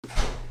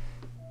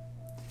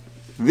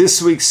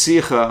This week's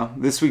Sicha,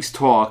 this week's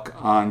talk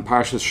on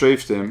Parshas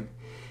Shoftim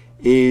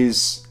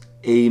is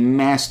a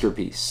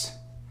masterpiece,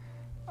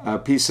 a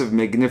piece of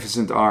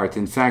magnificent art.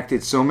 In fact,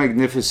 it's so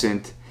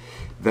magnificent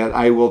that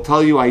I will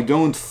tell you I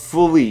don't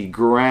fully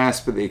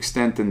grasp the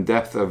extent and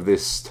depth of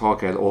this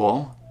talk at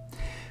all.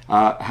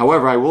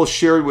 However, I will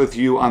share it with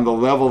you on the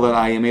level that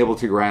I am able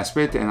to grasp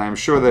it, and I'm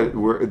sure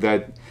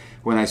that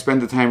when I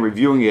spend the time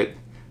reviewing it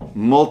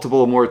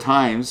multiple more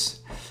times,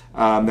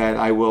 that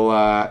I will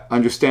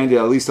understand it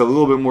at least a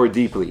little bit more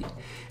deeply.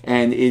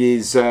 And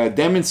it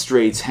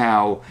demonstrates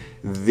how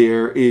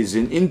there is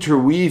an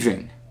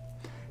interweaving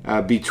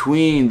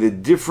between the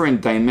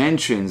different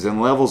dimensions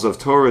and levels of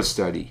Torah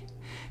study,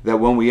 that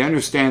when we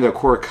understand a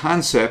core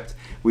concept,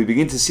 we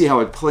begin to see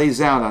how it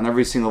plays out on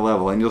every single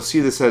level. And you'll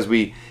see this as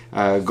we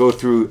go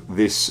through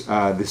this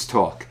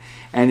talk.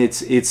 And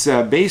it's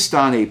based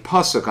on a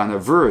pasuk, on a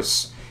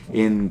verse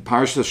in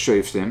Parshas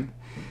Shoftim,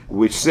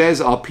 which says,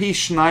 Al pi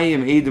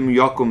shnayim edom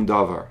yakum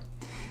davar,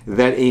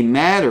 that a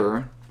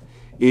matter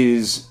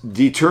is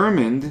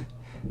determined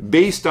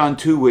based on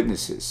two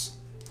witnesses,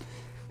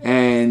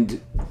 and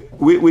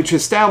which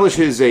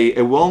establishes a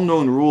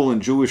well-known rule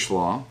in Jewish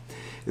law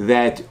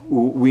that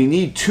we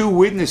need two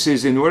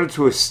witnesses in order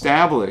to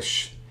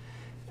establish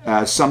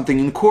something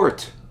in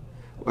court.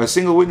 A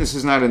single witness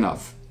is not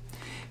enough.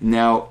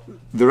 Now,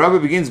 the Rebbe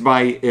begins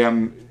by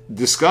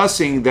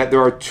discussing that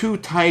there are two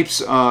types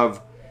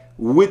of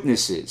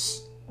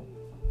witnesses.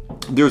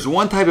 There's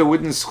one type of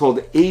witness called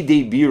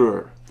Eidei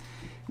Birur,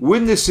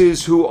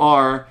 witnesses who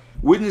are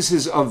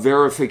witnesses of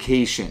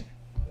verification.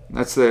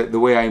 That's the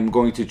way I'm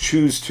going to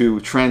choose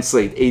to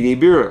translate Eidei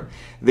Birur.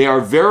 They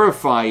are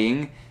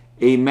verifying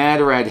a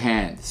matter at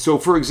hand. So,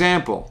 for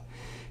example,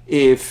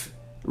 if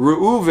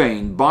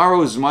Reuven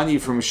borrows money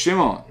from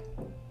Shimon,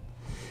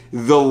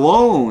 the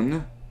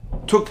loan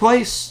took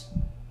place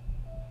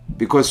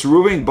because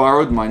Reuven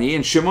borrowed money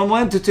and Shimon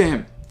lent it to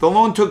him. The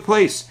loan took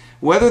place.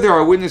 Whether there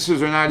are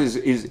witnesses or not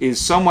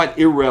is somewhat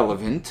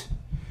irrelevant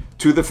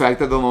to the fact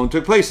that the loan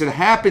took place. It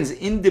happens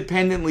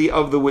independently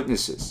of the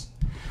witnesses.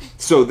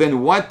 So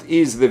then what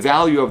is the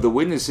value of the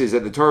witnesses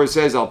that the Torah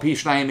says, Al pi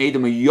shnayim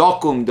edom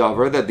yakum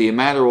davar, that the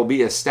matter will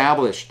be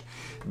established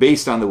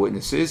based on the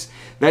witnesses?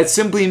 That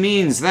simply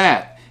means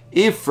that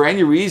if for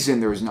any reason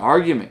there's an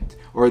argument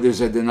or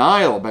there's a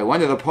denial by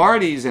one of the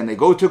parties and they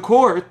go to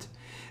court,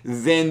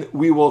 then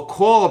we will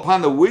call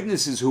upon the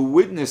witnesses who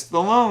witnessed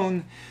the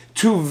loan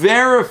to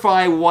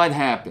verify what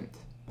happened.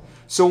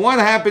 So what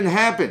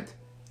happened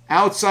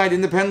outside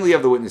independently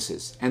of the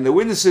witnesses. And the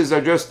witnesses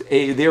are just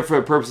there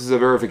for purposes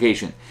of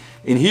verification.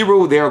 In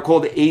Hebrew, they are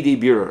called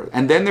Eidei Birur.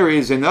 And then there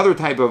is another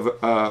type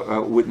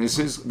of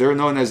witnesses. They're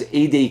known as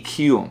Eidei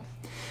Kiyum.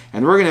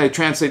 And we're going to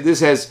translate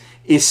this as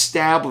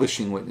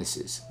establishing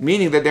witnesses,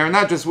 meaning that they're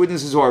not just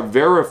witnesses who are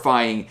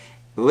verifying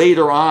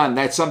later on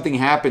that something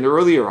happened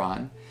earlier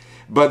on,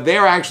 but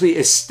they're actually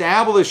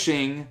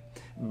establishing,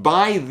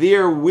 by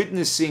their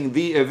witnessing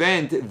the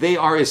event, they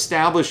are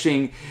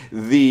establishing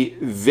the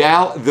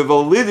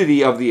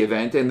validity of the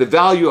event and the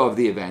value of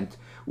the event,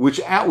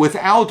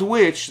 without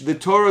which the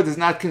Torah does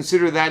not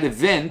consider that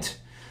event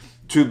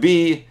to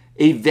be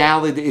a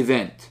valid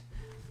event.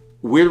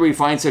 Where do we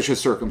find such a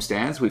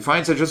circumstance? We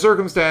find such a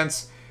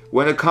circumstance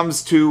when it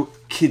comes to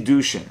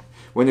Kiddushin,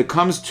 when it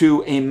comes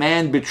to a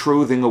man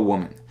betrothing a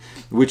woman,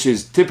 which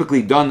is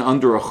typically done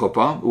under a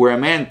chuppah, where a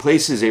man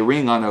places a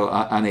ring on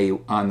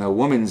a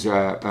woman's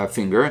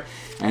finger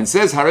and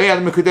says, that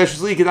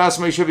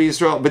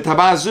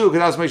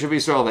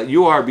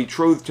you are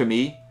betrothed to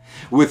me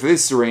with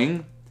this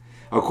ring,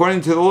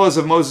 according to the laws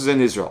of Moses and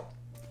Israel.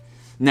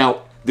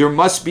 Now, there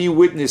must be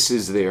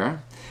witnesses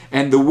there,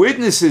 and the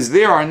witnesses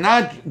there are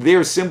not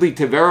there simply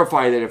to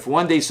verify that if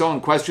one day someone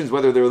questions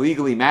whether they're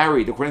legally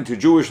married according to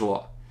Jewish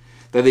law,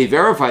 that they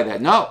verify that.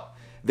 No,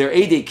 they're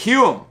Eidei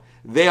Kiyum.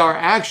 They are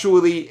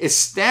actually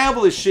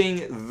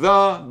establishing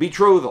the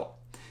betrothal.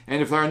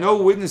 And if there are no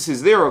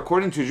witnesses there,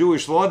 according to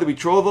Jewish law, the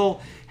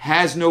betrothal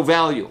has no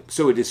value.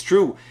 So it is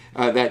true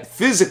that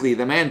physically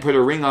the man put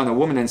a ring on a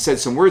woman and said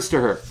some words to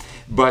her.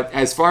 But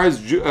as far as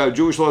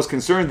Jewish law is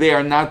concerned, they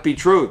are not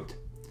betrothed,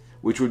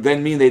 which would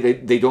then mean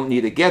they don't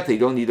need a get, they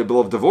don't need a bill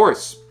of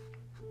divorce.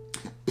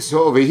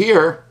 So over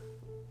here,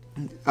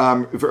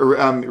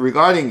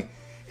 regarding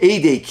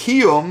Eidei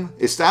Kiyum,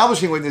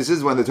 establishing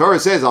witnesses, when the Torah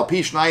says, Al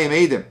pi shnayim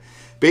edom,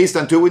 based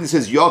on two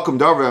witnesses, yakum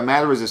davar, a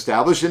matter is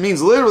established, it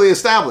means literally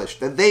established,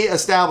 that they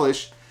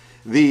establish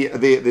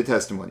the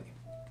testimony.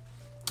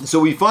 So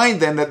we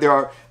find then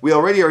that we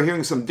already are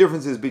hearing some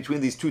differences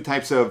between these two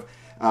types of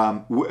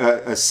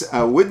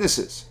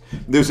witnesses.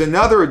 There's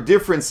another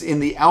difference in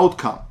the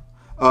outcome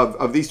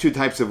of these two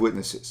types of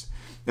witnesses,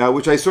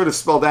 which I sort of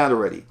spelled out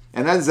already.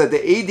 And that is that the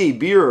Eidei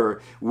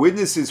Birur,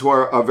 witnesses who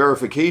are of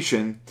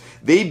verification,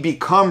 they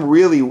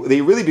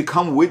really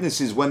become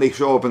witnesses when they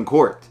show up in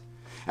court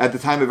at the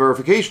time of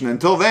verification.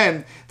 Until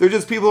then, they're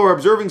just people who are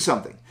observing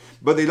something.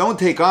 But they don't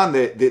take on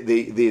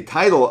the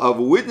title of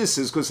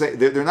witnesses because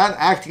they're not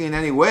acting in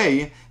any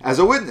way as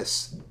a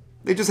witness.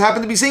 They just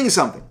happen to be seeing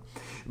something.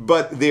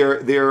 But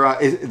their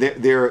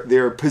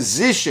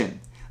position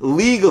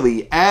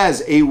legally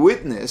as a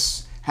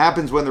witness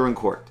happens when they're in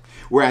court.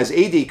 Whereas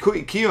Eidei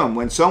Kiyum,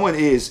 when someone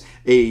is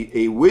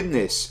a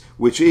witness,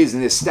 which is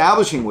an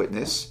establishing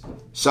witness,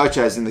 such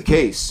as in the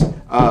case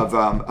of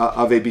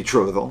a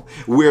betrothal,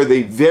 where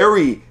the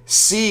very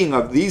seeing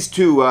of these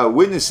two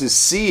witnesses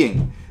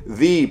seeing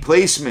the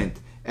placement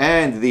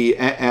and the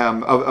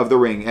of the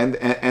ring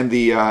and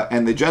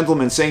the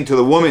gentleman saying to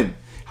the woman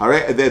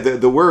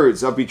the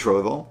words of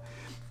betrothal,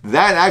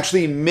 that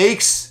actually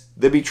makes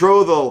the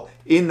betrothal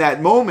in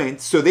that moment,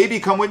 so they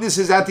become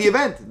witnesses at the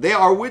event. They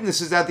are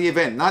witnesses at the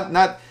event,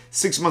 not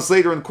 6 months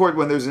later in court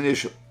when there's an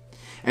issue.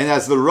 And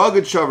as the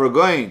Rugged Shavra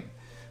Goin,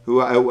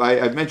 who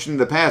I've mentioned in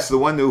the past, the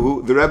one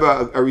who the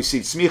Rebbe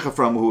received smicha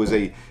from, who was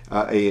a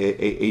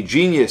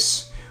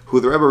genius,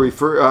 who the Rebbe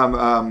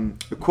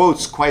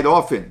quotes quite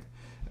often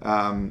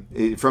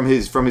from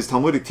his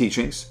Talmudic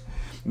teachings,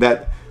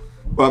 that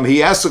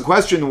he asks the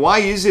question, why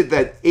is it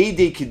that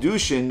Eidei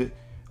Kiddushin,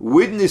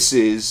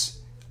 witnesses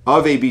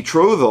of a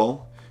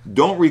betrothal,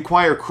 don't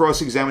require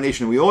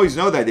cross-examination? We always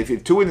know that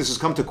if two witnesses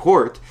come to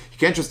court, you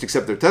can't just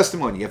accept their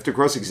testimony. You have to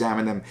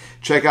cross-examine them,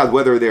 check out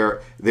whether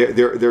they're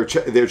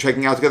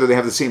checking out together. They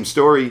have the same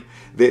story.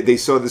 They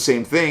saw the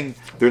same thing.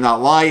 They're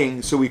not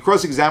lying. So we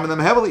cross-examine them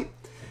heavily.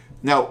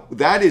 Now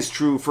that is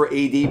true for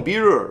Eidei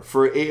Birur,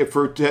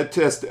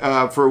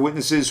 for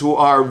witnesses who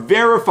are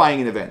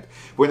verifying an event.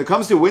 When it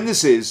comes to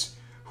witnesses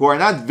who are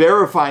not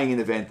verifying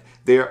an event,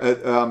 they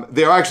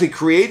are actually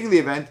creating the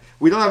event.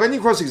 We don't have any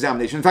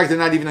cross-examination. In fact, they're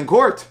not even in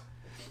court,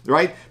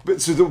 right?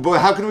 But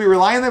how can we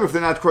rely on them if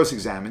they're not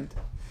cross-examined?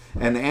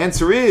 And the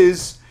answer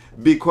is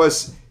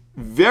because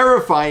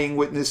verifying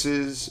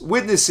witnesses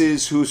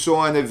who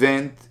saw an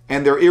event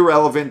and they're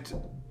irrelevant,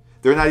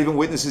 they're not even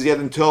witnesses yet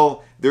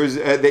until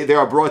they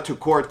are brought to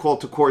court,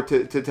 called to court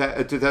to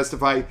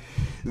testify.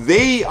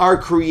 They are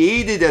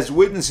created as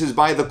witnesses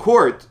by the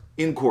court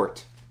in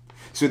court.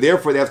 So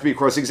therefore, they have to be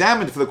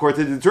cross-examined for the court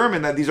to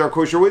determine that these are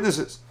kosher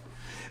witnesses.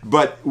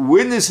 But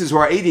witnesses who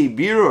are Eidei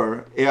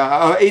Birur,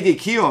 Eidei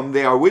Kiyum,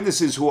 they are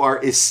witnesses who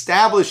are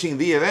establishing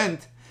the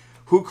event.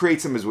 Who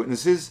creates them as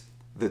witnesses?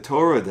 The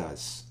Torah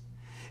does.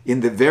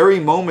 In the very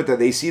moment that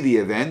they see the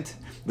event,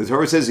 the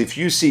Torah says, if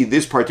you see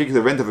this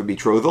particular event of a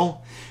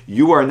betrothal,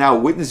 you are now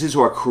witnesses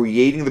who are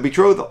creating the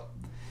betrothal.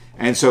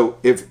 And so,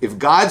 if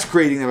God's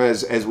creating them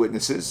as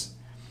witnesses,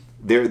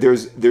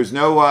 there's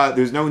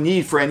no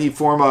need for any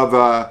form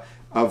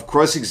of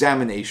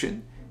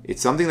cross-examination.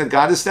 It's something that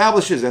God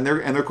establishes, and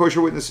they're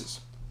kosher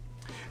witnesses.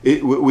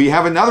 We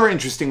have another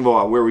interesting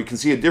law where we can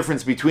see a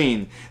difference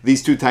between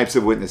these two types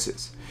of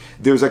witnesses.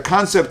 There's a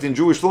concept in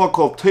Jewish law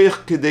called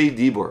Teich Kedei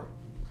Dibur,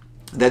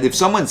 that if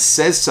someone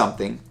says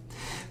something,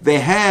 they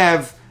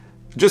have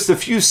just a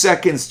few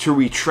seconds to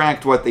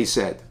retract what they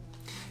said.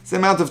 It's the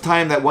amount of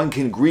time that one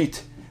can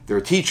greet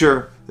their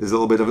teacher. There's a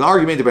little bit of an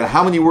argument about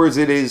how many words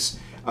it is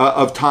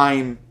of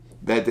time,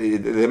 that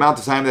the amount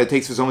of time that it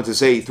takes for someone to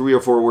say 3 or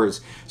 4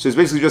 words. So it's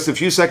basically just a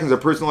few seconds a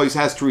person always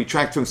has to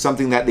retract from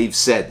something that they've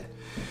said.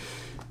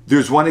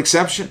 There's one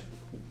exception.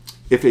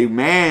 If a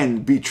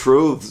man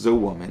betroths a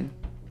woman,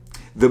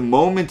 the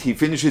moment he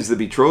finishes the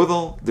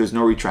betrothal, there's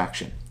no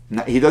retraction.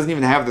 He doesn't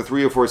even have the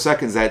 3 or 4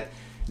 seconds that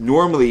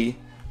normally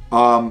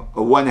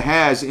one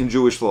has in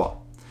Jewish law.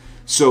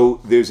 So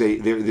there's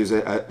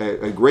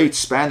a great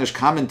Spanish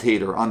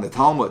commentator on the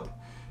Talmud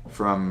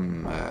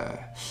from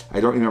I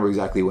don't remember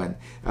exactly when,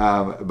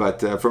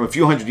 but from a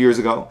few hundred years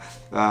ago.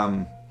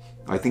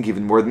 I think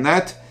even more than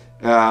that.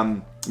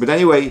 But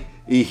anyway,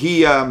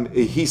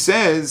 he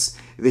says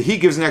that he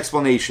gives an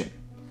explanation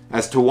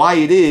as to why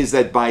it is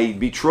that by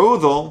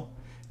betrothal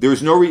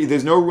there's no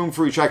room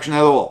for retraction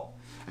at all.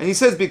 And he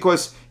says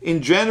because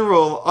in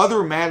general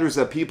other matters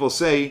that people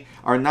say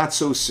are not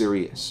so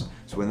serious.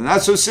 So when they're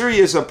not so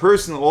serious, a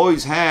person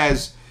always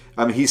has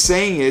he's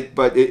saying it,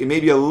 but it may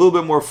be a little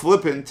bit more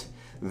flippant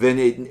than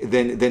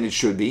it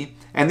should be,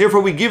 and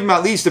therefore we give him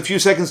at least a few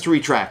seconds to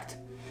retract.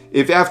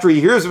 If after he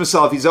hears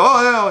himself, he's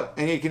no,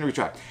 and he can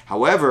retract.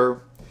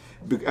 However,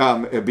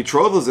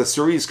 betrothal is a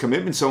serious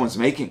commitment someone's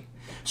making.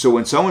 So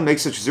when someone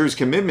makes such a serious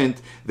commitment,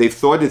 they've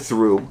thought it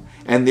through,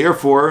 and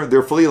therefore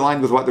they're fully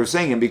aligned with what they're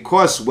saying. And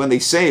because when they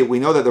say it, we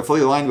know that they're fully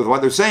aligned with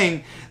what they're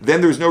saying,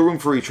 then there's no room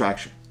for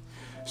retraction.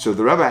 So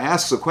the Rebbe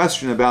asks a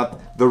question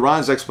about the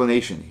Ran's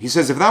explanation. He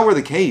says, if that were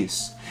the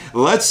case,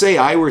 let's say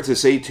I were to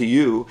say to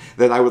you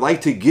that I would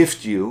like to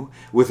gift you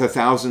with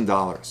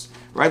 $1,000,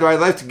 right? Or I'd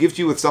like to gift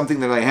you with something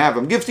that I have.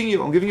 I'm giving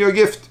you a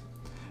gift,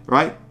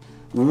 right?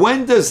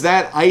 When does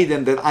that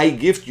item that I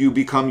gift you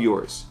become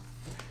yours?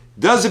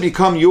 Does it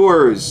become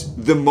yours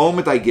the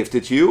moment I gift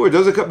it to you, or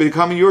does it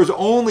become yours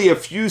only a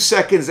few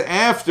seconds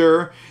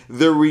after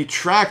the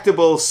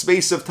retractable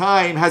space of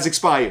time has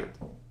expired?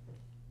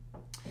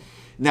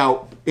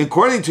 Now,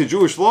 according to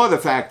Jewish law, the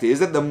fact is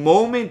that the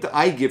moment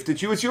I gift it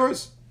to you, it's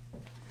yours.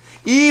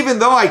 Even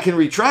though I can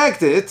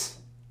retract it,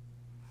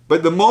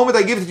 but the moment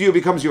I give it to you, it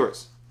becomes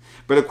yours.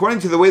 But according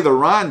to the way the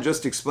Ran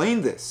just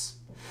explained this,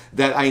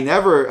 that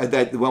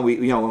when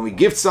we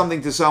gift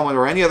something to someone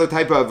or any other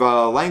type of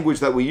language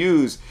that we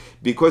use,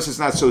 because it's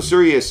not so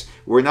serious,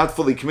 we're not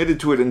fully committed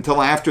to it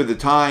until after the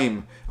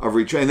time of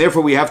retraction, and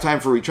therefore we have time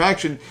for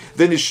retraction,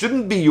 then it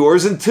shouldn't be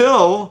yours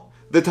until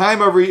the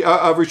time of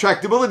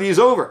retractability is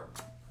over.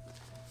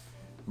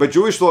 But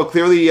Jewish law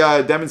clearly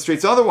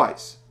demonstrates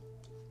otherwise.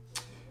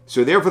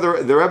 So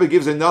therefore the Rebbe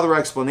gives another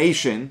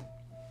explanation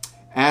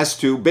as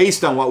to,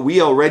 based on what we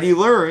already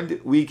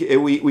learned, we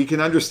can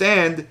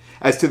understand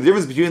as to the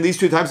difference between these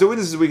two types of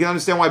witnesses. We can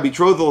understand why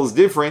betrothal is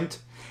different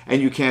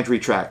and you can't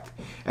retract.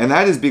 And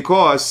that is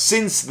because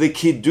since the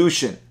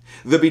kiddushin,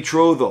 the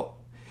betrothal,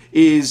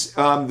 is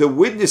the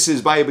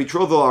witnesses by a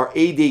betrothal are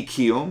edei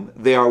kiyum,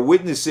 they are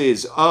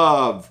witnesses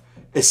of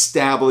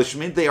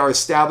establishment, they are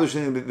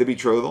establishing the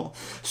betrothal.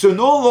 So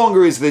no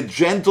longer is the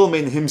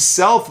gentleman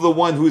himself the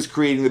one who is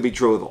creating the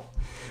betrothal,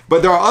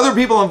 but there are other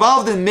people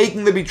involved in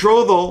making the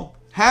betrothal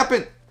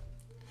happen.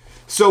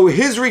 So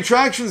his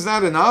retraction is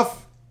not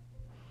enough.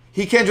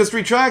 He can't just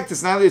retract.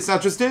 It's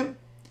not just him.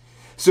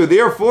 So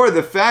therefore,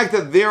 the fact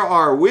that there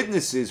are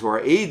witnesses who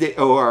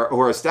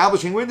are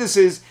establishing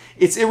witnesses,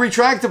 it's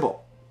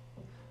irretractable,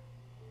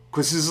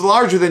 because this is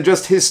larger than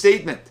just his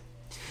statement.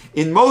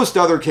 In most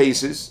other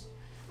cases,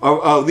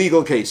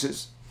 legal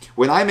cases,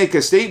 when I make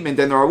a statement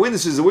and there are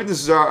witnesses, the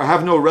witnesses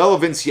have no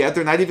relevance yet.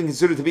 They're not even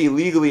considered to be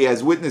legally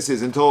as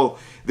witnesses until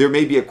there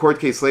may be a court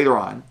case later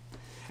on.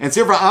 And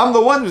therefore, I'm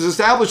the one who's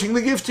establishing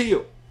the gift to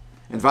you.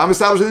 And if I'm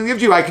establishing the gift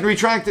to you, I can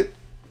retract it.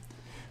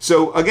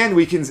 So again,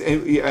 we can,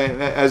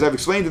 as I've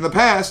explained in the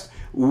past,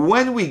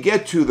 when we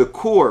get to the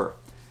core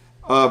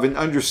of an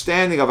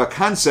understanding of a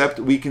concept,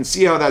 we can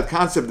see how that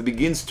concept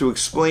begins to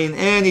explain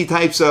any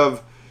types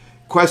of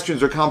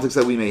questions or conflicts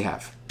that we may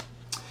have.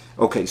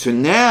 Okay, so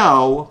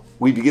now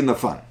we begin the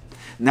fun.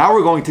 Now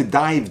we're going to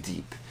dive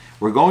deep.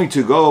 We're going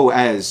to go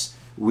as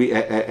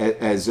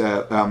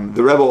the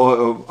Rebbe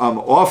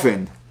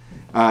often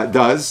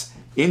does,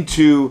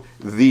 into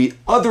the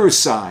other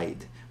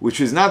side, which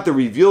is not the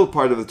revealed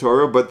part of the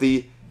Torah, but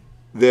the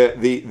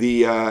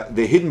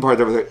hidden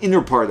part of the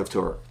inner part of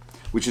Torah,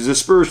 which is the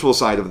spiritual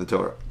side of the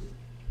Torah.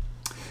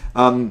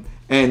 And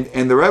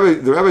the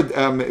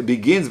Rebbe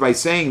begins by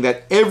saying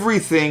that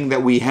everything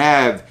that we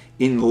have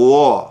in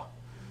law,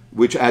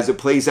 which as it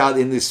plays out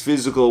in this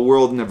physical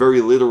world in a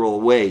very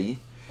literal way,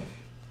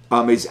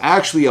 is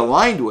actually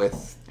aligned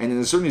with, and in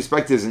a certain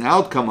respect is an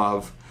outcome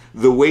of,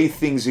 the way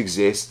things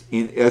exist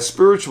in a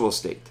spiritual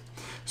state.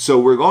 So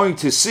we're going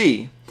to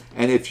see,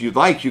 and if you'd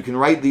like, you can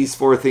write these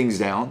 4 things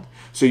down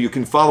so you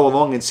can follow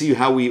along and see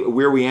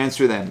where we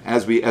answer them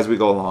as we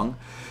go along.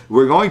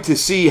 We're going to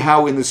see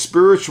how in the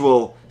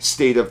spiritual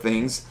state of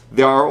things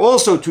there are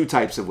also 2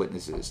 types of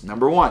witnesses.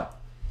 Number 1.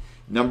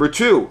 Number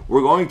 2,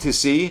 we're going to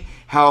see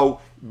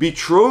how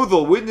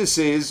betrothal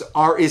witnesses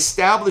are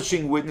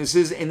establishing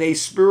witnesses in a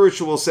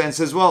spiritual sense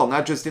as well,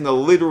 not just in a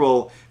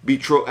literal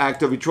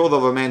act of betrothal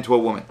of a man to a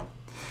woman,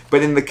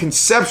 but in the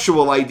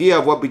conceptual idea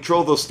of what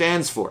betrothal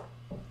stands for.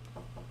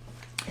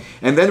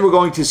 And then we're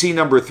going to see,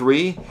 number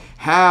 3,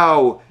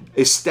 how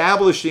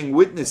establishing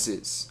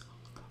witnesses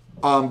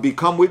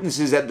become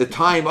witnesses at the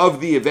time of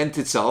the event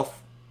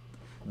itself.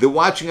 The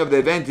watching of the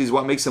event is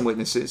what makes them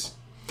witnesses,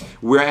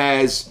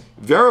 whereas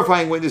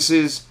verifying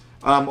witnesses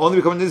only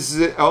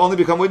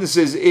become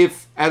witnesses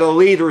if at a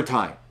later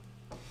time.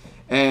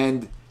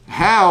 And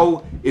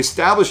how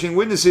establishing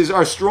witnesses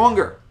are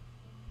stronger.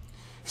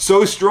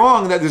 So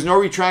strong that there's no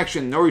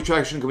retraction. No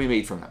retraction can be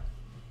made from them.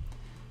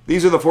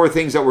 These are the 4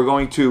 things that we're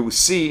going to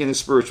see in a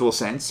spiritual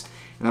sense.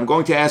 And I'm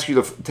going to ask you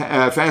to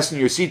fasten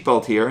your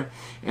seatbelt here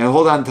and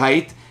hold on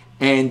tight.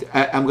 And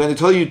I'm going to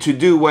tell you to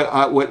do what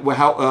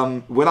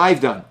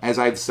I've done as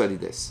I've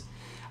studied this.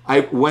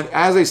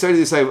 As I studied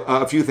this, I have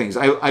a few things.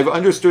 I've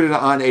understood it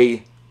on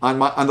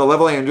the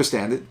level I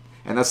understand it,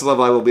 and that's the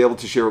level I will be able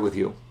to share it with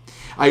you.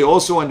 I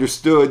also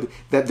understood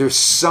that there's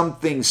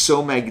something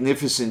so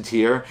magnificent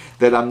here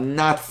that I'm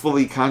not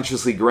fully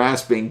consciously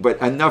grasping, but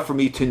enough for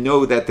me to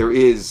know that there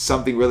is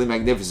something really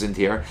magnificent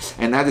here,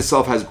 and that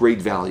itself has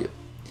great value.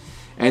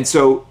 And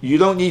so you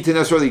don't need to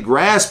necessarily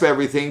grasp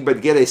everything,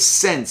 but get a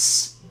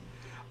sense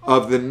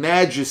of the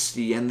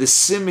majesty and the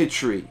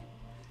symmetry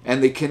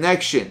and the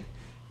connection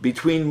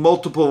between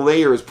multiple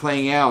layers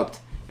playing out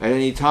at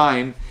any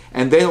time,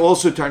 and then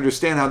also to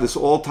understand how this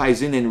all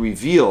ties in and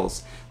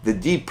reveals the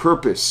deep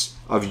purpose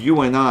of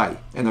you and I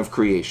and of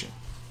creation.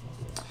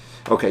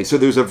 Okay, so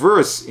there's a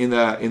verse in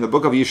the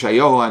book of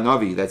Yeshayahu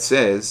HaNavi that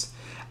says,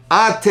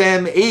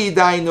 Atem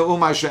Eidai Ne'um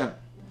Hashem.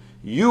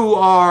 You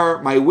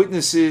are my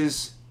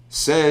witnesses,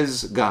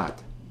 says God.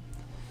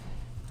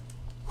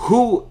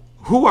 Who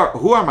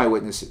are my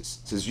witnesses?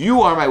 It says,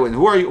 you are my witness.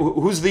 Who are you?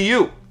 Who's the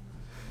you?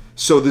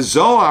 So the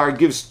Zohar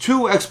gives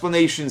 2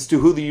 explanations to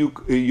who the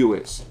you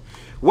is.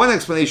 One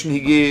explanation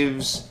he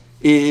gives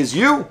is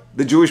you,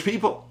 the Jewish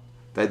people.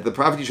 That the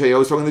prophet Yeshayahu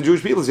was talking to the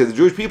Jewish people. He said the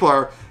Jewish people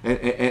are,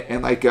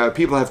 and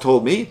people have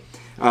told me,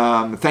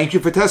 thank you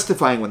for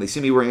testifying. When they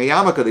see me wearing a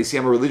yarmulke, they see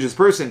I'm a religious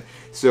person.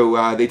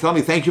 So they tell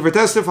me, thank you for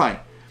testifying.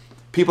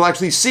 People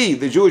actually see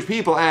the Jewish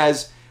people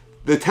as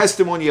the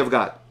testimony of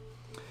God.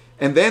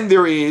 And then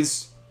there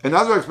is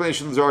another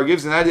explanation the Zohar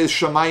gives, and that is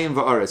Shamayim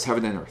va'aretz,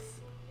 heaven and earth.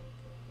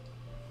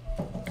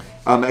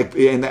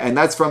 And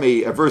that's from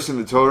a verse in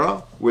the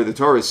Torah, where the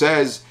Torah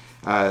says,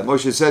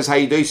 Moshe says,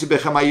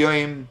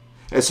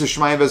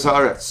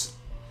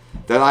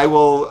 that I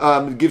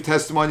will give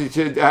testimony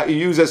to,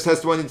 use as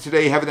testimony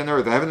today, heaven and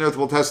earth. Heaven and earth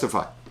will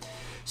testify.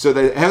 So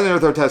that heaven and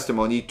earth are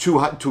testimony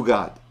to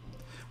God.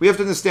 We have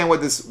to understand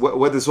what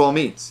this all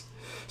means.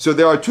 So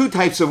there are two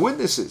types of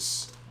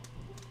witnesses,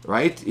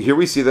 right? Here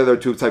we see that there are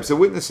two types of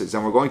witnesses,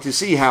 and we're going to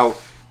see how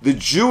the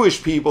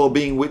Jewish people,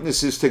 being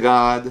witnesses to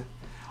God,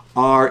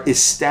 are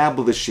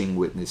establishing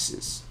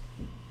witnesses.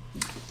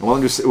 And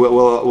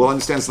we'll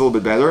understand this a little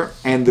bit better.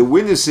 And the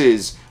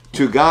witnesses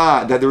to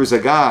God, that there is a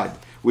God,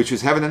 which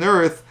is heaven and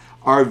earth,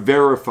 are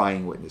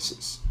verifying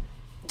witnesses.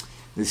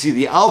 You see,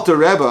 the Alter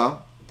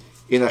Rebbe,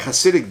 in a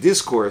Hasidic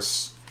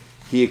discourse,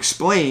 he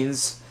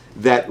explains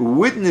that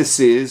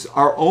witnesses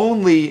are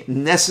only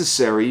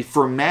necessary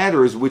for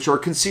matters which are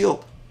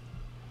concealed.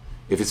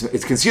 If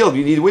it's concealed,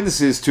 you need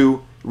witnesses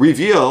to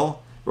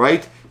reveal,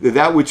 right,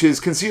 that which is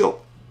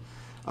concealed.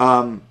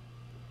 But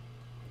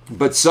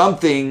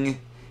something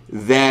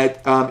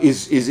that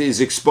is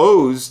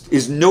exposed,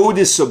 is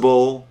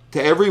noticeable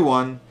to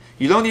everyone,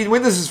 you don't need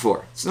witnesses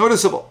for. It's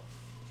noticeable.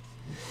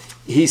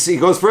 He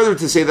goes further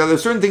to say that there are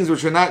certain things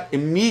which are not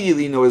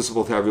immediately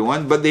noticeable to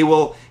everyone, but they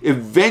will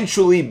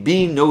eventually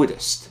be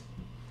noticed.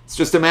 It's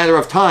just a matter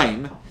of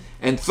time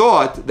and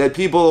thought that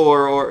people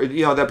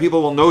that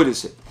people will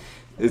notice it.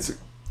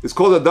 It's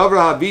called a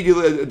davar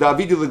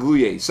davidi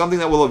legluye, something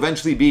that will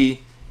eventually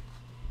be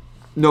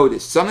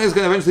noticed. Something that's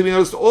going to eventually be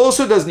noticed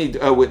also does need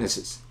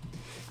witnesses.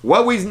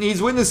 What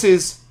needs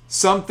witnesses?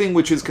 Something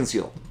which is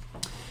concealed.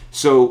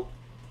 So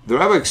the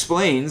Rebbe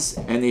explains,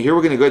 and here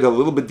we're going to go a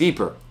little bit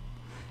deeper,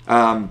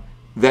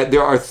 that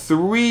there are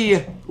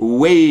three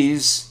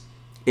ways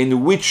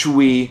in which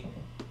we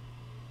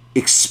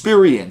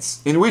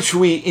experience, in which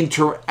we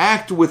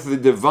interact with the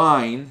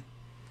divine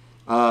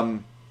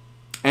and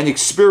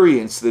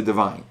experience the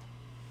divine.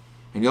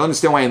 And you'll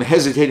understand why I'm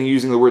hesitating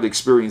using the word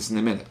experience in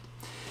a minute.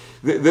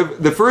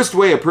 The first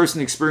way a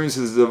person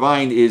experiences the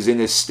divine is in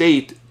a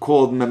state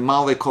called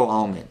Memale Kol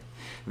Almin.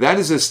 That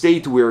is a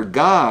state where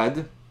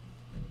God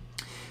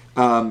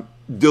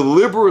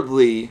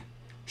deliberately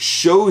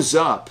shows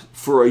up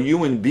for a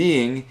human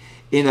being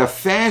in a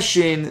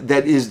fashion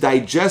that is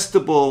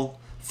digestible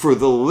for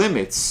the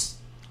limits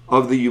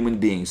of the human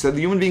being. So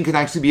the human being can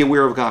actually be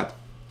aware of God.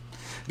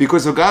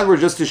 Because if God were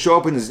just to show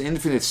up in his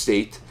infinite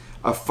state,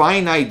 a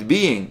finite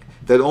being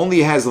that only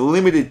has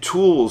limited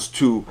tools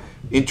to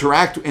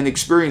interact and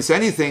experience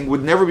anything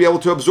would never be able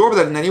to absorb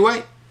that in any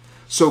way.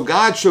 So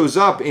God shows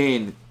up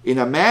in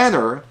a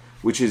manner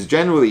which is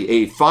generally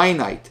a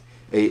finite,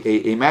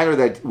 a manner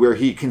that where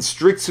he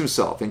constricts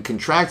himself and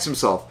contracts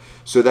himself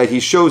so that he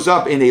shows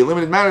up in a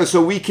limited manner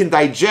so we can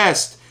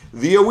digest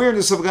the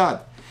awareness of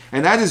God.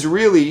 And that is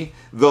really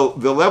the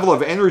level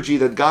of energy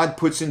that God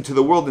puts into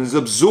the world and is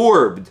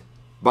absorbed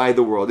by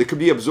the world. It could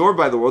be absorbed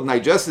by the world and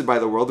digested by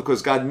the world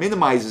because God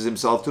minimizes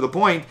himself to the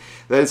point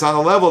that it's on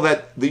a level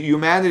that the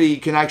humanity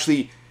can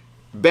actually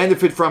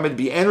benefit from it,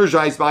 be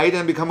energized by it,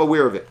 and become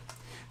aware of it.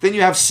 Then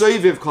you have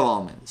Soviv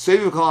Kol Almin.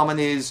 Soviv Kol Almin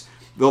is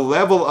the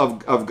level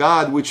of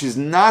God which is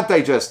not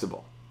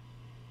digestible.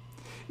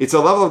 It's a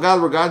level of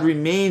God where God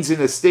remains in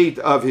a state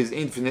of his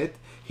infinite.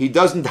 He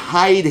doesn't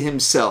hide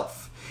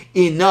himself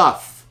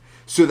enough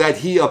so that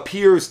he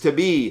appears to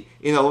be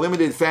in a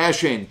limited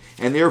fashion,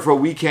 and therefore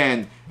we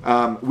can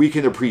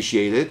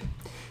appreciate it.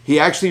 He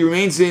actually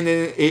remains in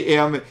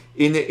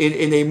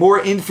a more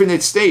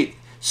infinite state,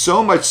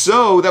 so much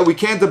so that we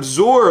can't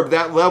absorb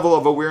that level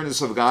of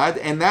awareness of God,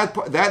 and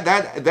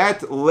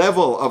that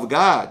level of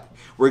God,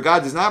 where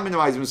God does not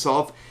minimize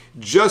himself,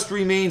 just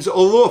remains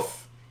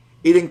aloof.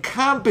 It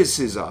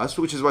encompasses us,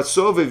 which is what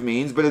Soviv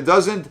means, but it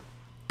doesn't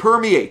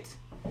permeate.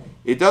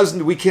 It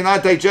doesn't. We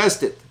cannot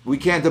digest it. We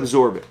can't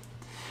absorb it.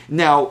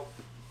 Now,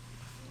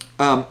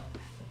 and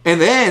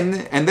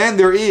then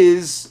there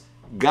is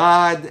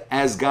God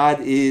as God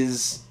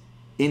is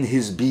in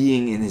his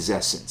being, in his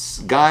essence.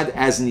 God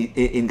as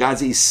in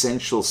God's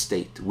essential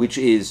state, which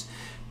is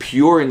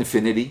pure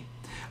infinity,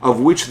 of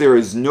which there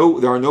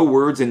are no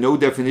words and no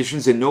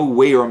definitions and no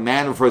way or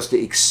manner for us to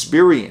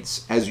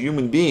experience as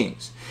human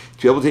beings,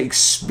 to be able to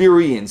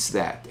experience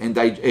that and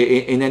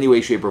in any way,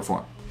 shape, or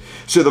form.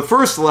 So the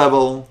first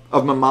level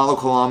of Memale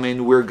Kol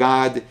Almin, where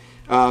God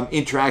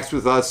interacts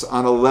with us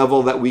on a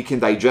level that we can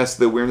digest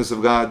the awareness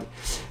of God,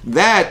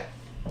 that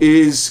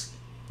is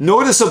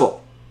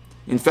noticeable.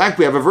 In fact,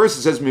 we have a verse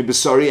that says, "Mi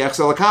b'sari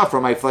echzel hakaf,"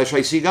 from my flesh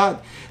I see God.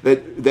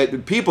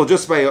 That people,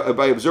 just by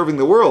observing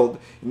the world,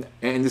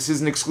 and this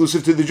isn't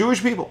exclusive to the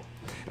Jewish people,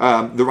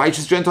 the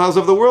righteous Gentiles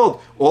of the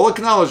world all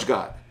acknowledge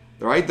God.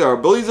 Right? There are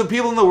billions of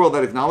people in the world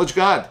that acknowledge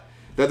God,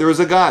 that there is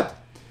a God,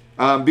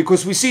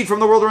 because we see it from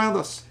the world around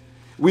us.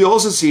 We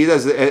also see it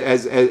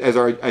as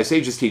our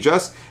sages teach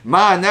us,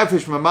 ma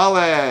nefesh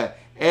mamale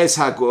es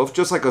haguf,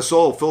 just like a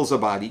soul fills a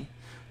body,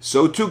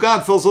 so too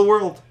God fills the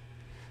world.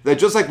 that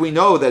just like we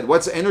know that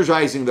what's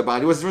energizing the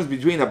body, what's the difference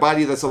between a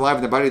body that's alive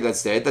and a body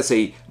that's dead? That's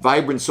a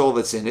vibrant soul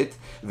that's in it.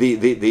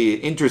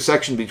 The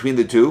intersection between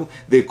the two,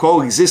 the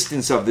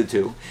coexistence of the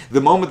two.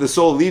 The moment the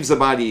soul leaves the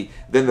body,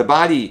 then the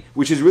body,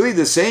 which is really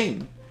the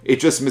same,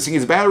 it's just missing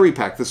its battery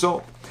pack, the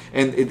soul.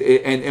 And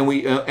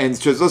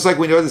just like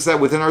we notice that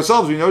within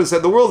ourselves, we notice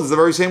that the world is the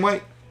very same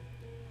way.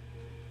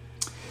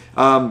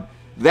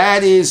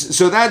 That is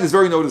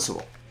very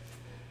noticeable.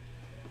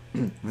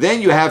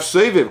 Then you have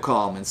Soviv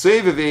calm, and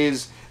Soviv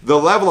is the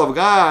level of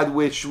God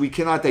which we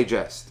cannot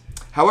digest.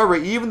 However,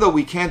 even though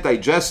we can't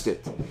digest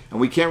it, and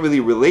we can't really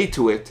relate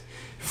to it,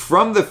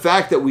 from the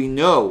fact that we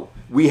know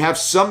we have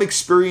some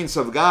experience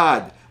of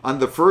God on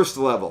the first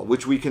level,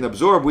 which we can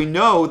absorb, we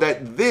know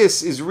that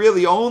this is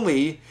really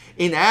only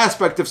an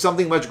aspect of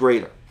something much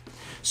greater.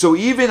 So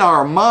even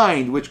our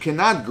mind, which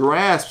cannot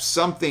grasp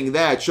something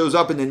that shows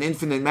up in an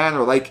infinite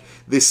manner, like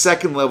the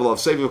second level of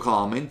Sefer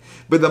Kalman,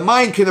 but the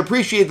mind can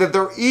appreciate that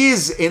there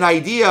is an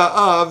idea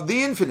of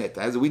the infinite,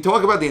 as we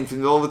talk about the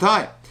infinite all the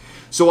time.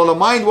 So while the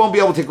mind won't be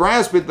able to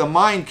grasp it, the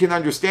mind can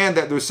understand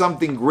that there's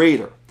something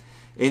greater.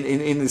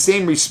 In the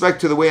same respect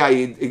to the way I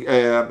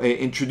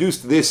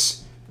introduced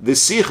this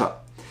sikha,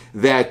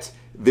 that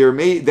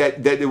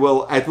it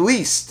will at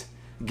least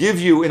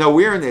give you an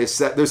awareness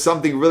that there's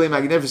something really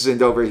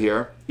magnificent over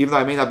here, even though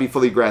I may not be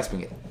fully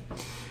grasping it.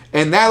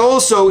 And that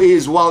also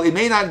is, while it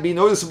may not be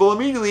noticeable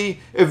immediately,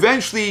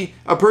 eventually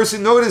a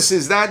person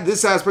notices that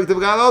this aspect of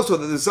God also,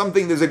 that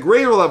there's a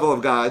greater level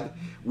of God,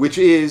 which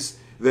is,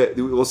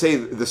 we'll say,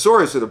 the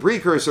source or the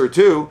precursor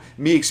to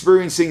me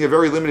experiencing a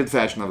very limited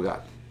fashion of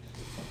God.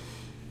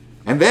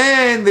 And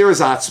then there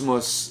is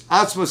Atzmos.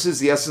 Atzmos is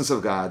the essence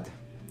of God.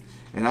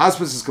 And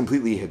Atzmos is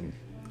completely hidden.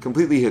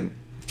 Completely hidden.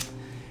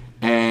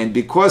 And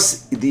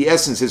because the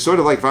essence is sort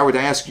of like if I were to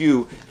ask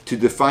you to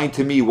define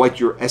to me what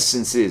your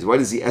essence is,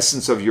 what is the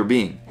essence of your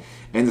being?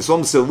 And it's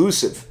almost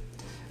elusive.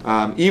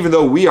 Even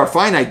though we are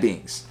finite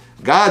beings,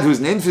 God, who's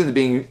an infinite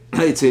being,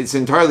 it's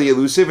entirely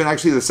elusive. And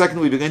actually, the second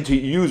we begin to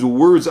use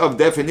words of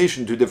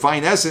definition to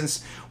define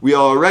essence, we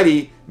are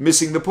already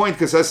missing the point,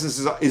 because essence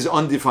is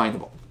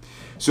undefinable.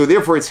 So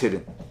therefore, it's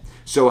hidden.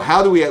 So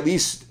how do we at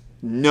least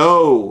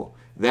know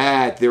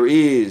that there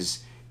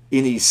is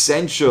an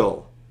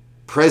essential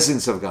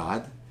presence of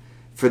God?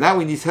 For that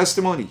we need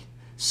testimony,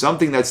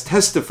 something that's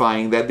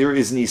testifying that there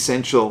is an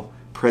essential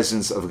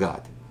presence of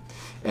God.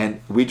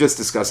 And we just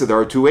discussed that there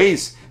are two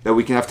ways that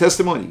we can have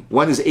testimony.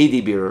 One is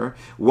Edi Birur,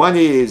 one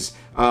is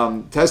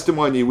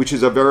testimony which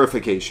is a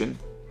verification,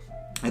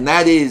 and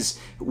that is,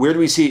 where do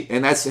we see,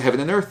 and that's heaven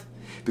and earth.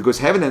 Because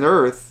heaven and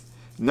earth,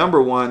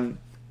 number one,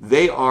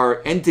 they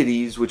are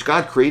entities which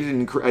God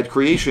created at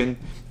creation,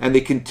 and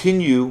they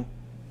continue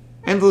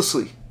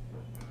endlessly.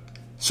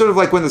 Sort of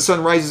like when the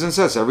sun rises and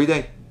sets every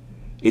day.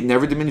 It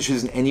never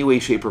diminishes in any way,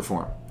 shape, or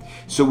form.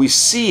 So we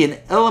see an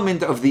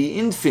element of the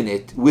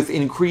infinite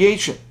within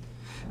creation,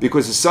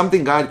 because it's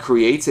something God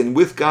creates, and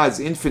with God's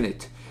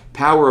infinite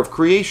power of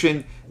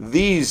creation,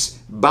 these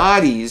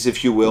bodies,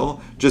 if you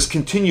will, just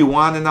continue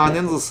on and on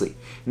endlessly.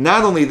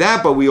 Not only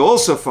that, but we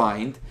also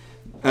find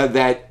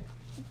that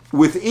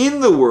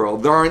within the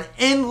world, there are an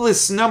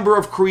endless number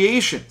of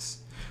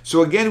creations.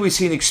 So again, we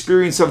see an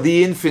experience of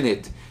the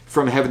infinite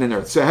from heaven and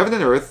earth. So heaven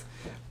and earth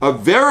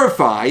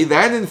verify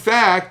that, in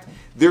fact,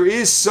 there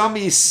is some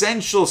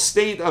essential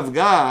state of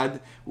God,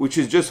 which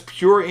is just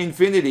pure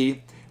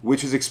infinity,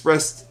 which is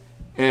expressed,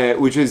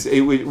 which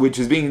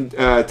is being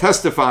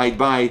testified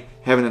by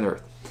heaven and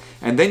earth.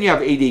 And then you have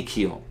Eidei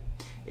Kiyum.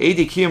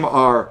 Eidei Kiyum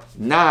are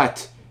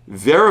not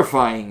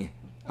verifying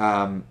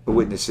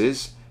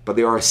witnesses, but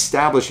they are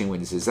establishing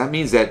witnesses. That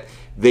means that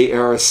they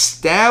are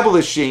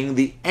establishing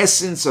the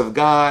essence of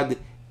God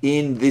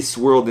in this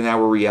world, in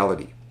our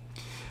reality.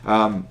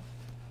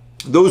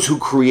 Those who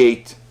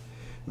create,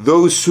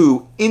 those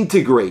who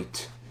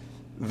integrate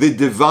the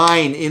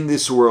divine in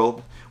this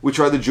world, which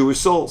are the Jewish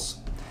souls.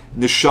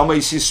 Neshama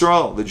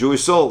Yisrael, the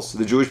Jewish souls,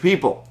 the Jewish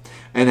people.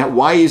 And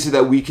why is it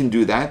that we can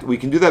do that? We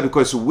can do that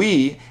because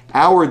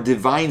our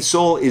divine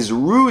soul is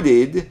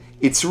rooted,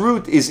 its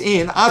root is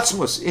in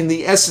Atzmos, in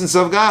the essence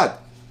of God.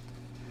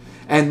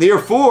 And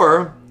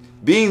therefore,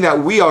 being that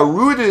we are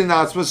rooted in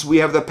Atzmos, we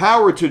have the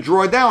power to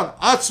draw down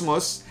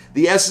Atzmos,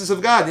 the essence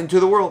of God, into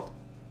the world.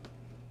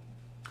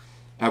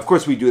 And of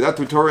course, we do that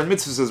through Torah and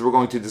mitzvahs, as we're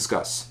going to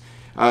discuss,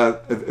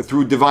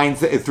 through divine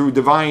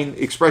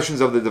expressions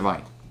of the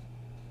divine.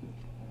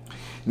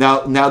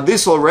 Now,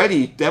 this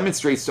already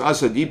demonstrates to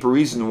us a deeper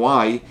reason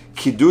why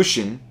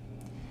Kiddushin,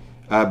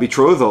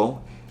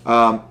 betrothal,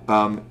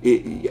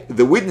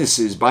 the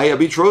witnesses by a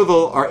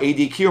betrothal are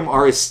Eidei Kiyum,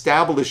 are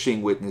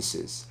establishing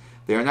witnesses.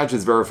 They are not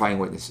just verifying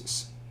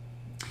witnesses.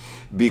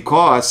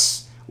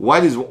 Because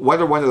what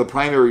are one of the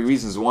primary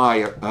reasons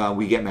why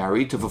we get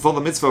married? To fulfill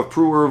the mitzvah of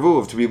Pru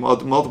U'Revuv,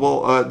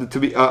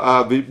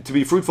 to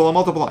be fruitful and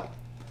multiply.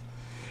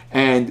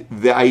 And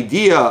the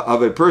idea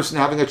of a person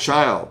having a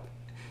child,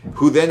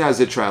 who then has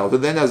a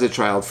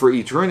child for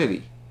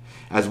eternity,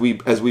 as we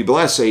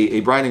bless a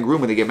bride and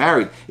groom when they get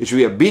married, it should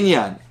be a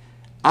binyan,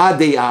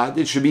 ad,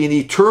 it should be an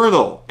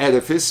eternal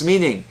edifice,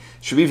 meaning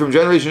Should be from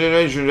generation to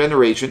generation to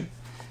generation.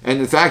 And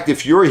in fact,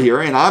 if you're here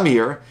and I'm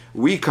here,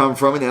 we come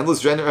from an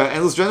endless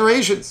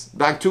generations,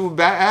 back to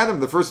Adam,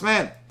 the first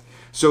man.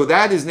 So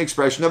that is an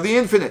expression of the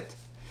infinite.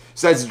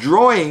 So that's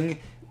drawing,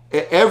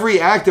 every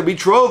act of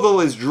betrothal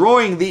is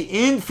drawing the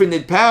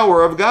infinite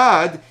power of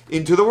God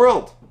into the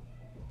world.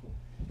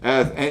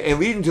 And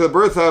leading to the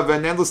birth of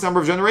an endless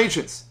number of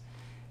generations.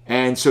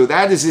 And so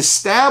that is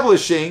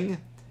establishing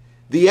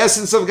the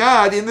essence of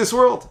God in this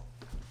world.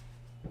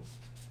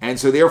 And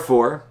so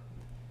therefore,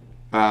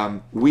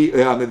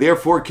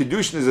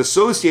 Kiddushin is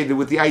associated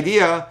with the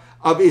idea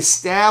of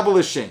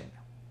establishing,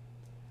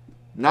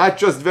 not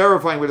just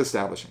verifying, but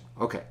establishing.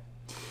 Okay.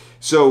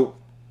 So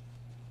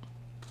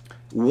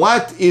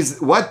what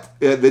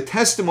the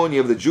testimony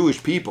of the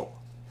Jewish people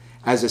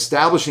as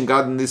establishing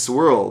God in this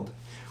world,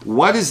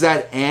 what is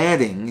that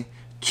adding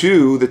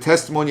to the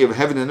testimony of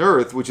heaven and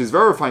earth, which is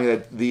verifying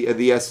that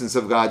the essence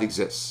of God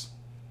exists?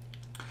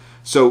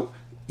 So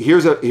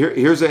here's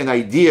an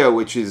idea,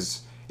 which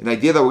is an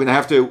idea that we're going to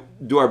have to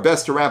do our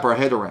best to wrap our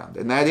head around,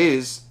 and that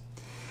is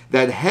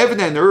that heaven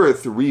and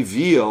earth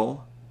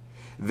reveal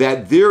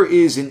that there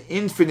is an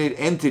infinite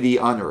entity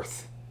on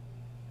earth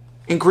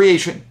in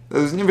creation.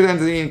 There's an infinite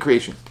entity in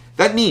creation.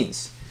 That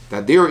means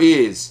that there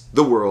is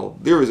the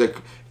world, there is a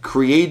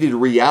created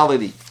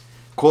reality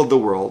called the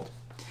world,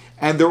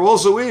 and there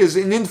also is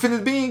an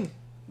infinite being.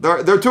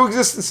 There are two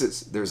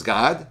existences. There's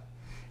God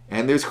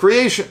and there's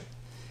creation.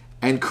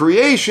 And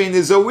creation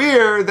is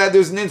aware that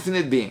there's an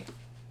infinite being.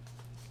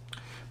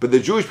 But the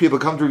Jewish people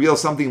come to reveal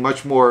something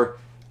much more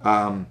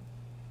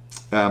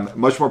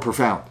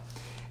profound.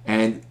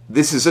 And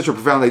this is such a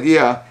profound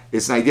idea,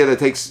 it's an idea that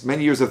takes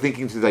many years of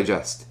thinking to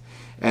digest.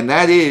 And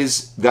that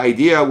is the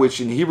idea which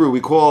in Hebrew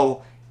we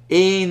call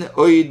Ein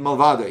Oid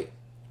Malvadei,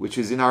 which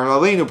is in our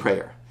Aleinu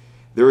prayer.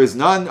 There is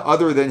none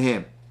other than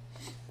Him.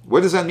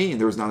 What does that mean,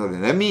 there is none other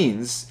than Him? That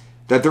means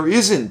that there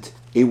isn't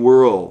a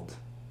world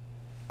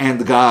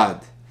and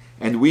God,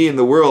 and we in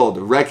the world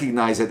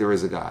recognize that there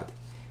is a God.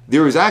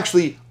 There is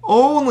actually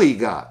only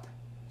God.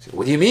 So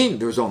what do you mean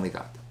there's only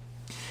God?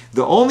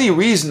 The only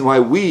reason why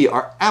we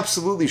are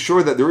absolutely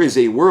sure that there is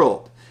a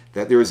world,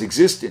 that there is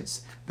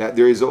existence, that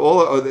there is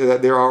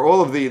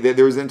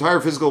there is the entire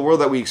physical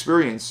world that we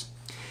experience,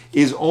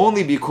 is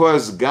only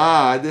because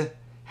God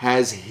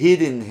has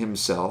hidden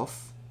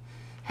Himself,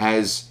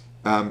 has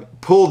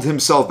pulled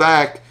Himself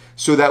back,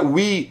 so that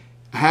we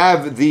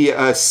have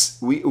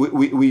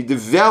we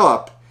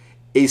develop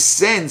a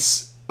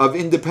sense of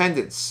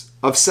independence,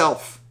 of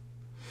self.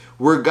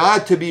 Were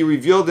God to be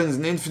revealed as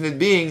an infinite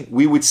being,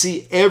 we would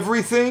see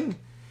everything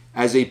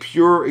as a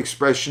pure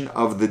expression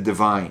of the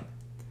divine.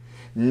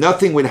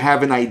 Nothing would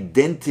have an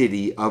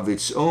identity of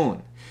its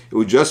own. It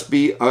would just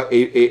be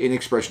an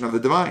expression of the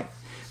divine.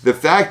 The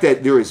fact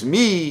that there is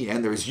me,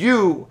 and there's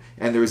you,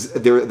 and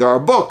there are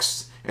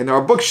books, and there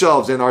are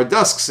bookshelves, and there are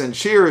desks, and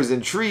chairs,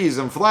 and trees,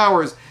 and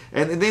flowers,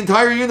 and the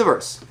entire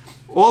universe.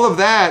 All of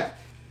that,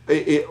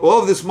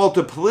 all of this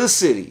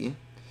multiplicity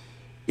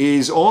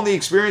is only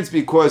experienced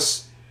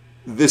because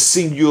the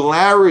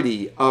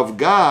singularity of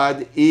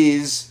God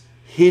is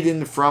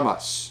hidden from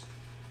us.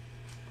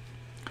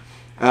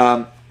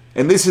 And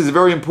this is a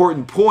very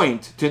important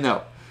point to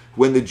know.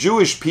 When the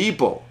Jewish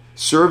people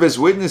serve as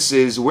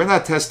witnesses, we're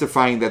not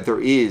testifying that there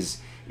is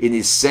an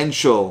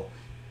essential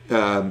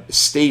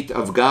state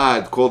of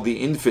God called the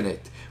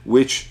infinite,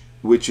 which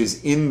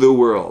is in the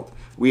world.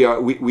 We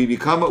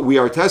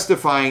are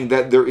testifying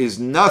that there is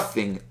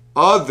nothing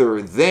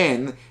other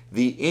than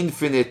the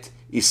infinite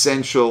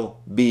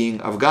essential being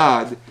of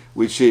God,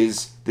 which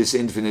is this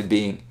infinite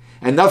being,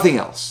 and nothing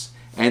else.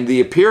 And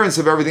the appearance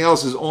of everything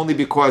else is only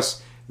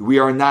because we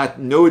are not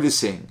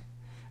noticing,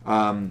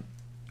 with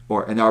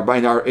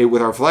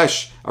our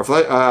flesh,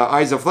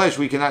 eyes of flesh,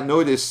 we cannot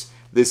notice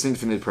this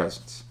infinite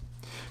presence.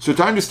 So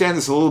to understand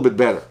this a little bit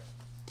better,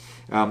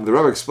 the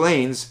Rebbe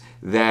explains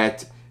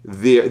that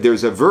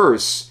there's a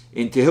verse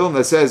in Tehillim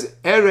that says,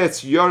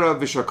 Eretz Yara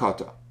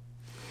V'Shakata,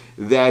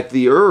 that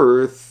the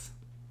earth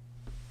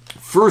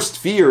first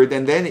feared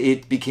and then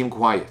it became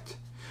quiet.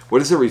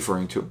 What is it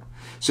referring to?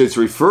 So it's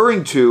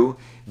referring to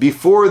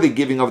before the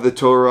giving of the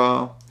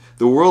Torah,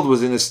 the world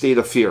was in a state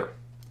of fear.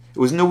 It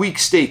was in a weak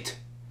state.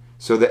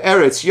 So the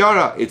Eretz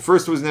Yara, it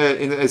first was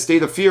in a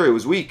state of fear, it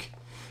was weak.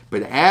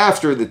 But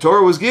after the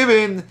Torah was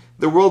given,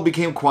 the world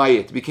became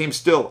quiet, it became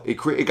still,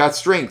 it got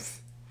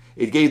strength.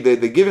 It gave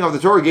the giving of the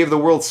Torah gave the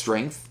world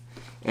strength,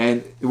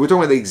 and we're talking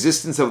about the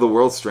existence of the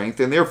world's strength,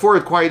 and therefore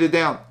it quieted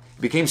down,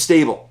 it became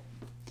stable.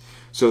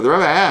 So the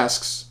Rebbe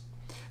asks,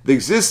 the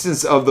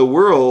existence of the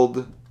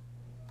world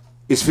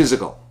is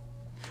physical.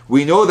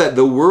 We know that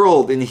the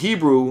world in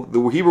Hebrew,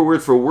 the Hebrew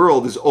word for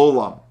world is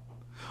olam.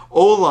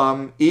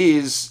 Olam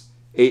is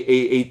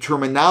a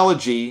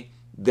terminology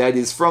that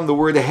is from the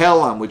word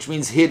helam, which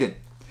means hidden.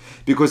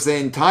 Because the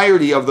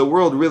entirety of the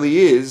world really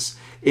is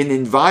an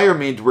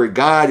environment where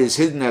God is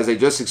hidden, as I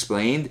just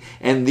explained,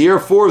 and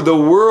therefore the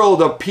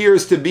world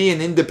appears to be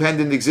an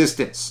independent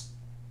existence.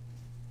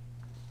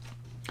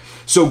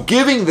 So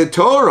giving the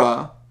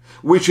Torah,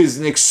 which is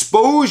an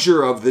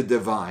exposure of the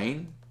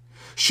divine,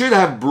 should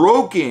have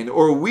broken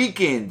or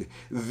weakened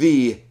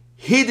the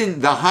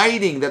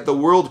hiding that the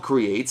world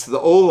creates, the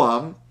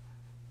olam,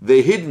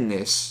 the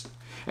hiddenness,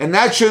 and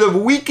that should have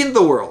weakened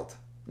the world,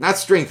 not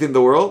strengthened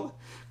the world.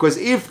 Because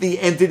if the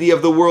entity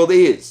of the world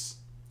is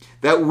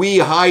that we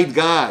hide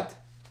God,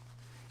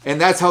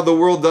 and that's how the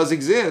world does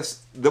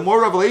exist, the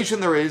more revelation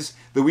there is,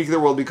 the weaker the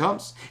world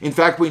becomes. In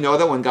fact, we know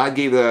that when God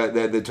gave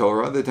the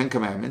Torah, the Ten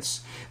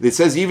Commandments, it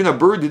says even a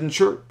bird didn't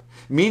chirp,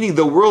 meaning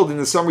the world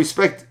in some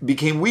respect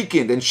became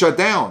weakened and shut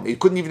down. It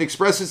couldn't even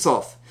express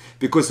itself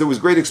because there was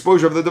great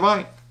exposure of the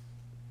divine.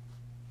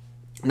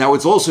 Now,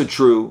 it's also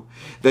true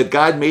that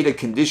God made a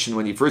condition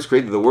when he first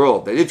created the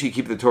world, that if you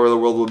keep the Torah, the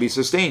world will be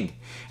sustained.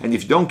 And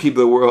if you don't keep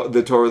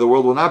the Torah, the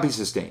world will not be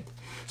sustained.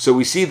 So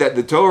we see that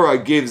the Torah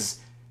gives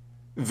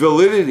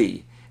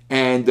validity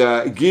and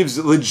gives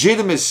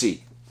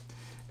legitimacy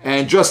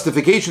and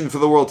justification for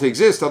the world to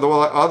exist.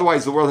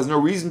 Otherwise, the world has no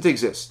reason to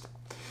exist.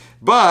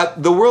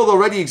 But the world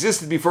already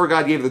existed before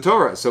God gave the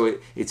Torah, so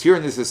it's here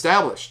and it's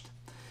established.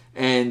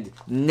 And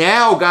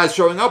now God's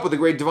showing up with a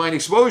great divine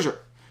exposure,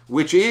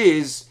 which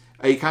is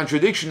a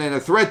contradiction and a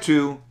threat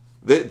to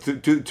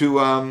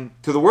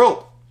the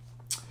world.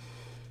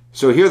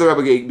 So here the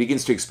Rebbe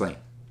begins to explain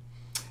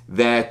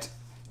that,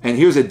 and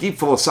here's a deep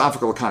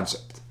philosophical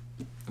concept.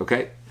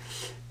 Okay,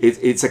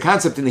 it's a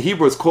concept in the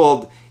Hebrew. It's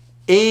called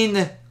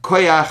Ein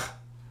Koyach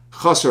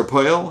Chaser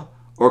Poel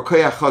or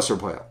Koyach Chaser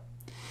Poel.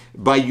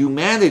 By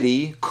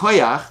humanity,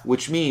 Koyach,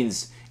 which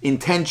means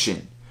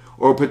intention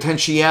or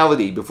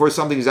potentiality before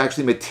something is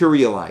actually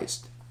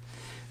materialized.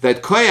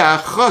 That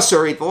Koyach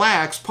Chaser, it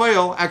lacks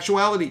Poel,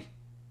 actuality,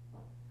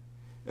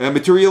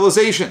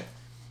 materialization.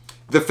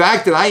 The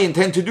fact that I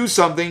intend to do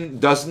something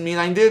doesn't mean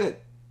I did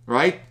it,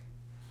 right?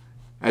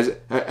 As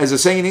the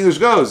saying in English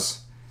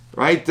goes,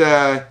 right?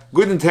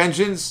 Good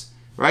intentions,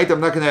 right? I'm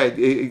not going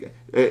to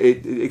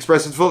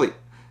express it fully.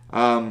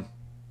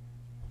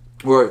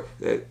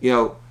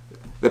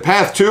 The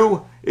path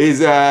to is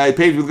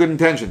paved with good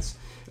intentions.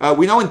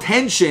 We know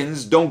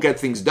intentions don't get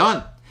things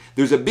done.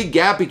 There's a big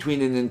gap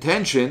between an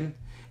intention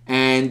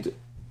and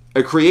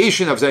a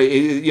creation of,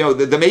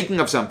 the making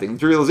of something,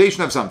 the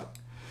realization of something.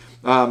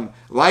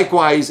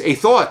 Likewise, a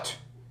thought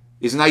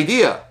is an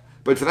idea,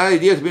 but for that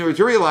idea to be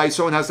materialized,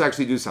 someone has to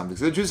actually do something.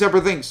 So they're two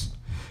separate things.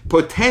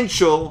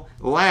 Potential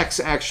lacks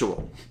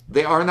actual.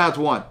 They are not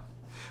one.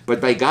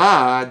 But by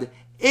God,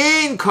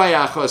 in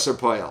koyach chaser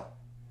poel.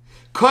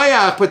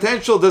 Koyach,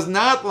 potential, does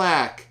not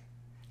lack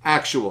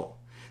actual.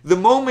 The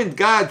moment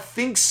God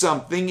thinks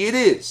something, it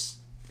is.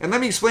 And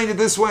let me explain it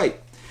this way.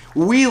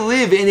 We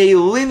live in a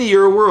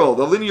linear world.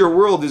 A linear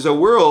world is a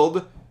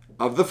world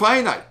of the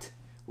finite,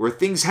 where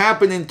things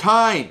happen in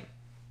time.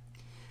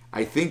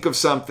 I think of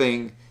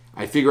something,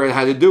 I figure out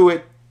how to do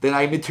it, then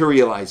I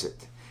materialize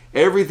it.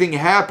 Everything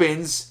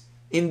happens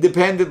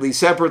independently,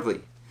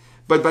 separately.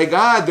 But by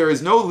God, there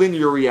is no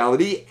linear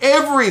reality.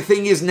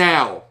 Everything is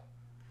now.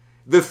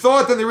 The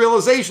thought and the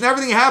realization,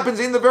 everything happens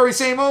in the very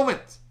same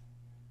moment.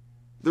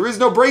 There is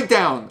no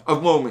breakdown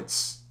of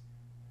moments.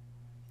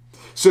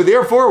 So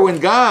therefore, when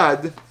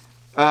God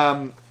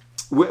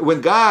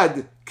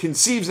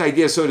conceives an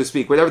idea, so to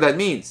speak, whatever that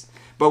means,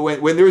 but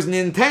when there is an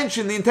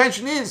intention, the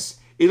intention is,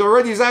 it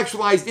already is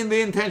actualized in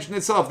the intention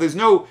itself. There's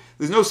no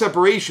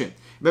separation.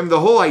 Remember,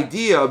 the whole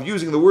idea of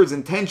using the words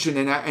intention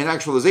and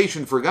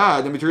actualization for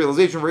God, and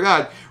materialization for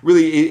God,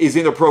 really is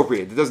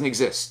inappropriate. It doesn't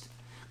exist.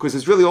 Because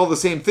it's really all the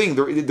same thing.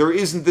 There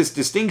isn't this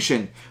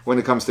distinction when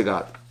it comes to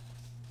God.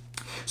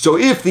 So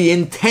if the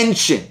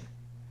intention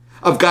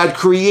of God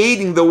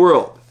creating the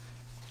world,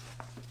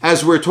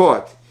 as we're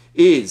taught,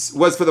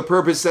 was for the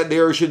purpose that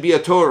there should be a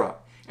Torah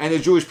and a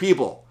Jewish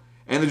people,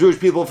 and the Jewish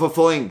people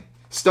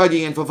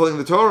studying and fulfilling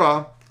the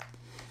Torah,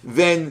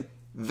 then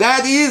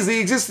that is the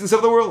existence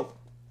of the world.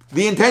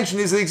 The intention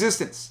is the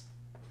existence.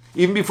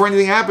 Even before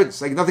anything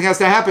happens, like nothing has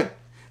to happen.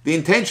 The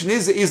intention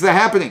is the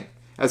happening,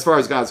 as far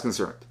as God's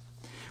concerned.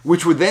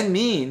 Which would then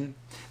mean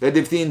that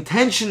if the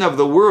intention of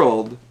the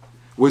world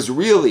was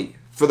really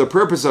for the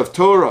purpose of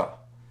Torah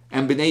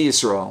and Bnei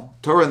Yisrael,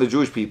 Torah and the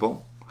Jewish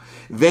people,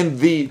 then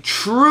the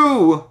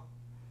true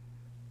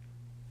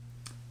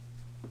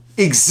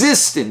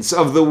existence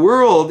of the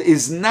world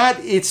is not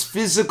its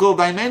physical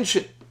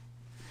dimension.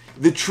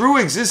 The true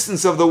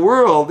existence of the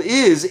world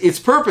is its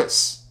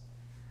purpose.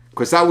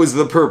 Because that was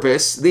the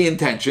purpose, the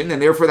intention,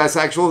 and therefore that's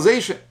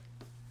actualization.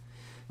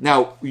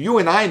 Now, you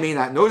and I may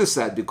not notice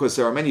that because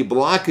there are many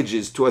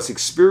blockages to us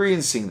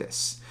experiencing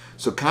this.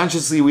 So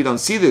consciously we don't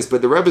see this,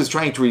 but the Rebbe is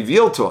trying to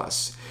reveal to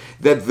us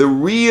that the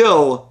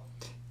real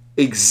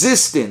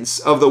existence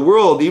of the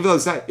world, even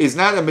though is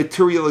not a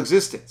material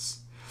existence,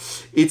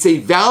 it's a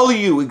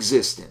value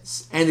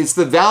existence. And it's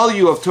the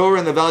value of Torah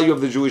and the value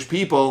of the Jewish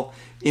people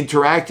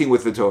interacting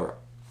with the Torah.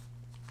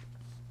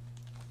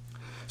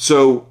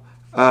 So,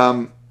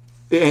 and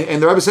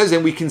the Rebbe says,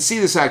 and we can see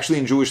this actually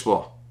in Jewish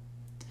law.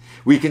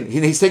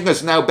 He's taking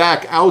us now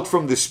back out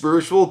from the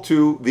spiritual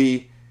to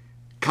the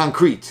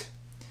concrete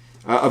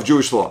of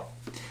Jewish law.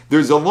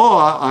 There's a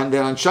law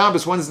that on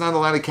Shabbos one is not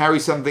allowed to carry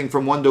something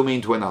from one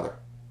domain to another.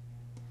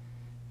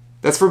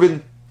 That's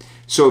forbidden.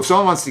 So if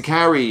someone wants to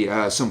carry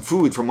some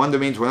food from one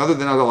domain to another,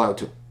 they're not allowed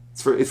to.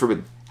 It's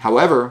forbidden.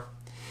 However,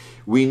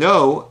 we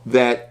know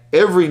that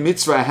every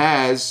mitzvah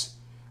has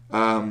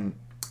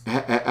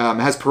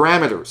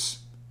parameters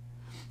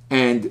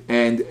and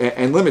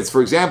limits.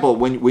 For example,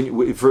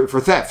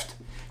 for theft,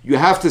 you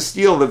have to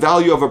steal the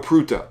value of a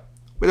pruta,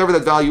 whatever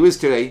that value is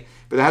today.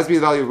 But it has to be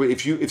the value.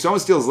 If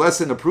someone steals less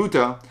than a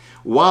pruta,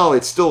 while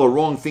it's still a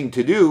wrong thing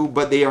to do,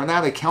 but they are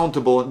not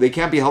accountable. They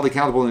can't be held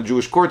accountable in a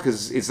Jewish court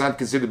because it's not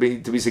considered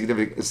to be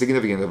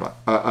significant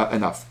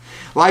enough.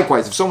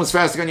 Likewise, if someone's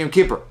fasting on Yom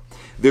Kippur,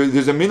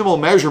 there's a minimal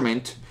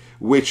measurement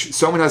which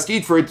someone has to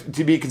eat for it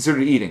to be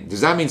considered eating.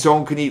 Does that mean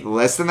someone can eat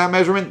less than that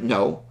measurement?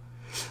 No.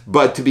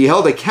 But to be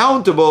held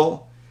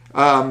accountable,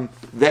 that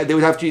they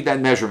would have to eat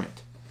that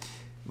measurement.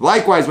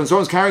 Likewise, when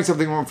someone's carrying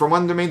something from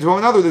one domain to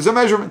another, there's a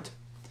measurement.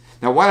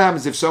 Now, what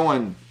happens if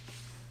someone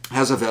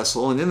has a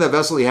vessel, and in that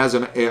vessel he has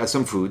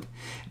some food,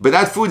 but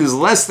that food is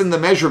less than the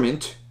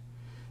measurement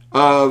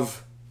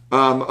of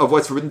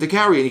what's forbidden to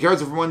carry, and he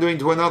carries it from one domain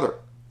to another?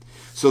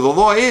 So the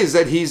law is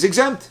that he's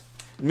exempt,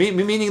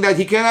 meaning that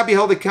he cannot be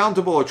held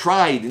accountable or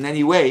tried in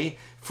any way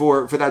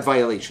for that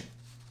violation.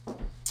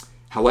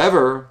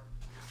 However,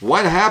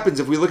 what happens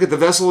if we look at the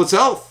vessel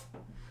itself?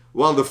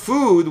 Well, the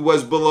food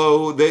was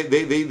below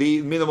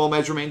the minimal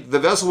measurement. The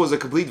vessel was a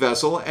complete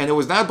vessel, and it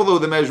was not below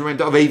the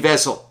measurement of a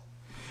vessel.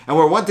 And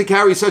were one to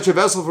carry such a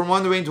vessel from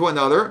one domain to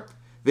another,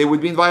 they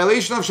would be in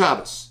violation of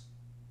Shabbos.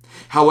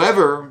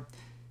 However,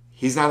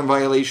 he's not in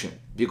violation,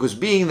 because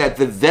being that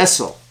the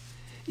vessel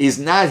is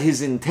not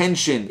his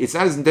intention, it's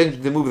not his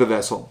intention to move the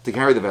vessel, to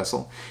carry the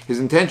vessel. His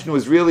intention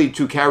was really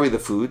to carry the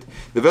food.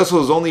 The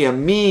vessel is only a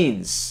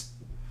means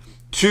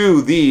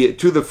to the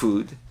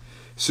food.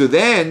 So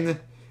then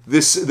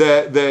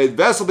the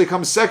vessel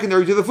becomes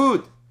secondary to the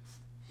food,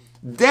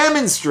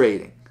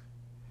 demonstrating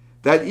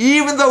that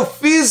even though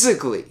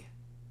physically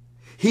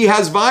he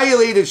has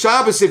violated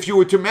Shabbos, if you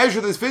were to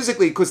measure this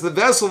physically, because the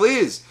vessel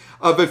is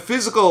of a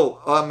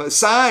physical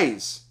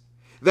size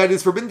that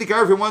is forbidden to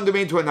carry from one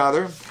domain to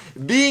another,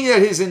 being that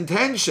his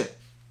intention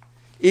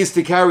is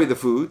to carry the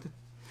food,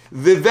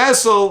 the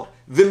vessel,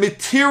 the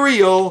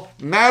material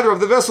matter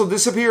of the vessel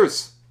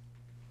disappears.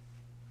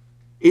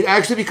 It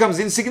actually becomes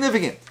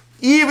insignificant,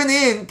 even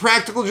in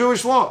practical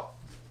Jewish law,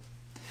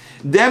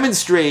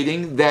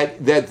 demonstrating that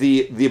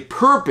the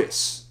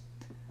purpose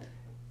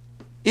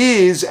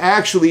is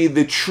actually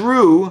the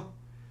true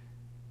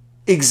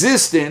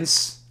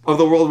existence of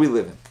the world we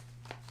live in.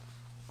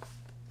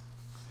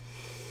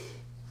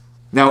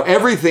 Now,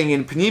 everything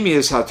in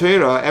Pnimius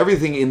HaTorah,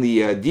 everything in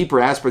the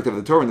deeper aspect of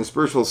the Torah, and the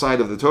spiritual side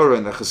of the Torah,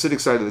 and the Hasidic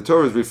side of the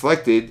Torah is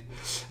reflected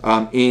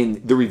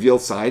in the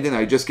revealed side. And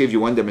I just gave you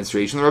one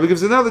demonstration. The Rebbe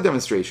gives another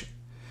demonstration.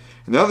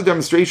 Another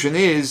demonstration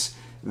is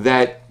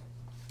that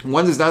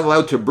one is not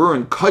allowed to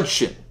burn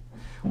kudshim,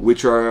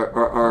 which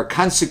are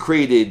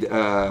consecrated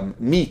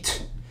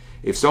meat.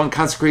 If someone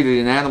consecrated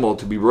an animal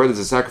to be brought as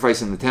a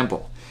sacrifice in the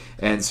temple,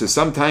 and so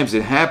sometimes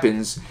it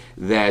happens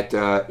that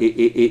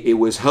it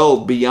was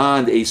held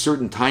beyond a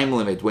certain time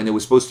limit when it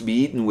was supposed to be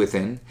eaten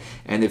within,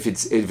 and if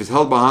it's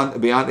held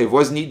beyond, if it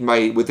wasn't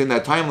eaten within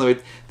that time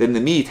limit, then the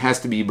meat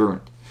has to be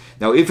burned.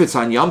 Now, if it's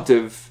on Yom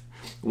Tov,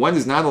 one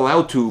is not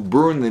allowed to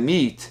burn the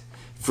meat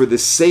for the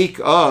sake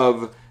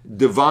of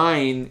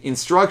divine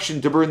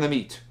instruction to burn the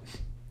meat,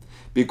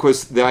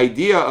 because the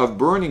idea of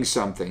burning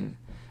something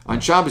on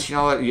Shabbos, you're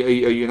not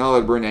allowed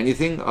to burn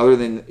anything other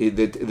than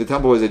the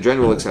temple is a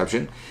general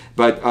exception.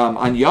 But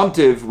on Yom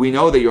Tov, we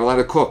know that you're allowed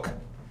to cook.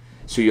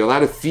 So you're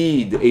allowed to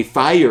feed a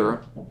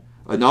fire,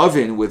 an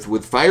oven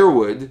with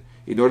firewood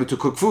in order to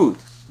cook food.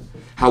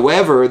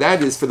 However,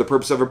 that is for the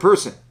purpose of a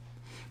person.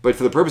 But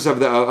for the purpose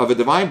of a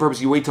divine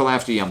purpose, you wait till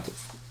after Yom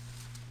Tov.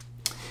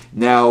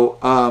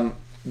 Now,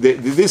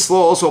 this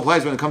law also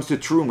applies when it comes to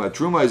Truma.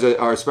 Truma is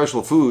our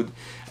special food,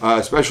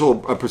 a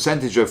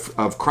percentage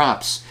of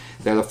crops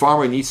that a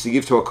farmer needs to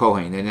give to a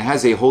Kohen, and it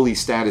has a holy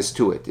status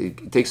to it.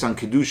 It takes on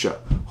Kedusha,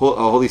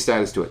 a holy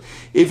status to it.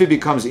 If it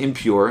becomes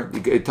impure,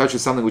 it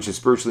touches something which is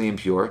spiritually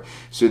impure,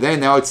 so then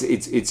now it's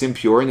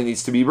impure and it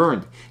needs to be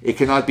burned. It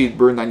cannot be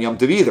burned on Yom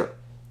Tov either.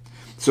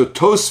 So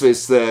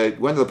Tosfos,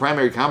 one of the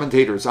primary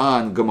commentators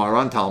on Gemara,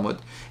 on Talmud,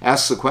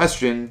 asks the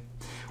question,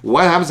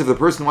 what happens if the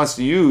person wants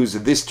to use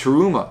this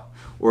teruma,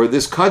 or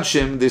this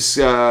kudshim, this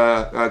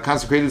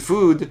consecrated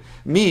food,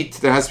 meat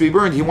that has to be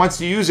burned, he wants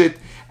to use it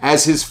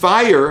as his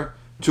fire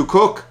to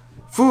cook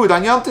food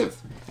on Yom Tov.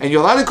 And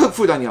you're allowed to cook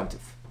food on Yom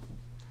Tov.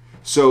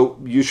 So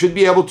you should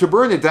be able to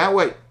burn it that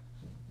way.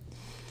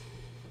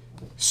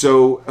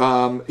 So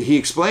he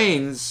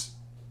explains,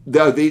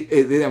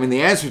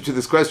 the answer to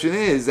this question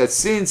is that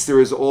since there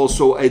is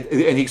also,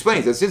 and he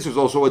explains that since there's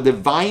also a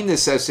divine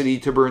necessity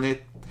to burn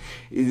it,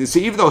 so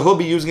even though he'll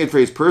be using it for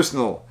his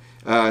personal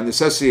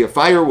necessity of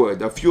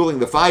firewood, of fueling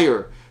the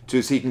fire, so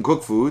he can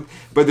cook food,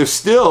 but there's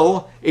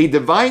still a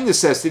divine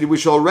necessity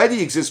which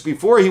already exists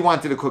before he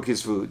wanted to cook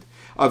his food,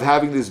 of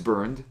having this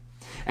burned.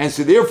 And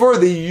so therefore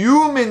the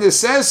human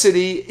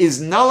necessity is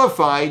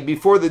nullified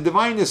before the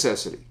divine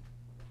necessity.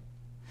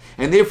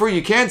 And therefore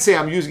you can't say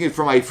I'm using it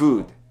for my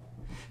food,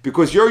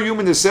 Because your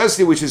human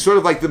necessity, which is sort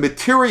of like the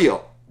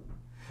material,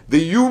 the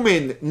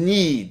human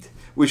need,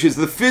 which is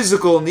the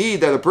physical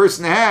need that a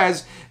person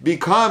has,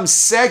 becomes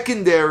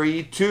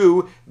secondary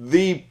to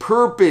the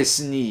purpose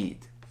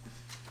need.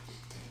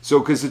 So,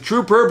 because the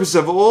true purpose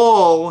of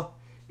all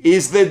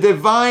is the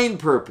divine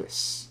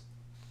purpose.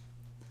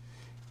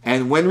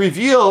 And when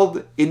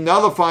revealed, it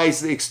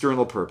nullifies the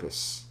external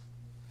purpose.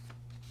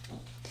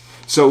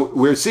 So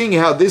we're seeing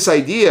how this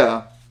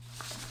idea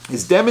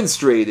is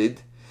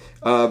demonstrated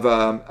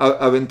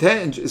of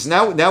intentions.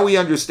 Now we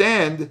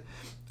understand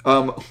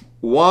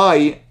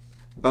why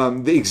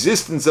the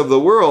existence of the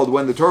world,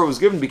 when the Torah was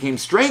given, became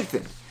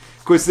strengthened.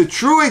 Because the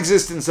true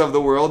existence of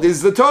the world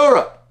is the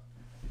Torah.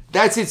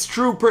 That's its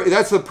true.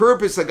 That's the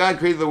purpose that God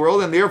created the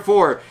world, and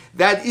therefore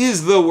that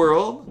is the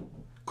world.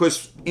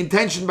 Because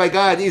intention by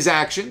God is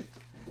action.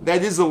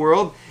 That is the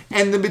world,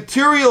 and the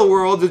material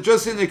world is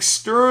just an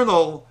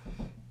external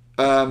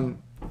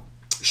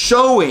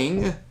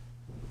showing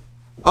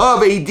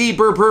of a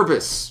deeper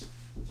purpose.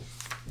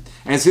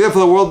 And so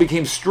therefore the world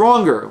became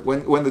stronger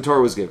when the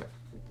Torah was given.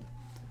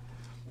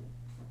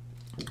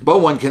 But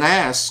one can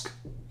ask,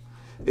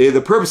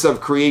 the purpose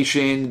of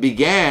creation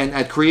began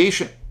at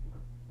creation,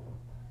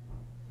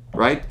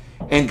 right?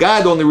 And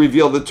God only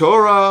revealed the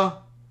Torah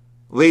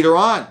later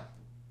on,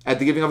 at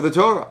the giving of the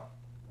Torah.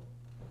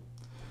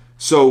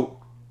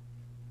 So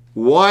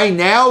why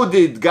now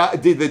did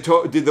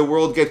the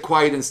world get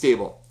quiet and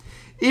stable?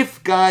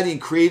 If God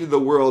created the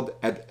world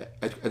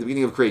at the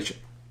beginning of creation,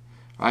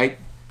 right?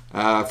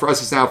 For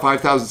us it's now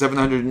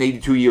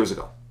 5,782 years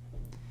ago.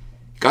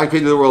 God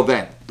created the world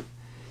then.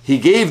 He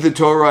gave the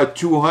Torah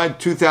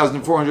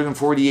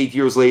 2,448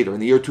 years later, in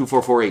the year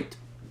 2448.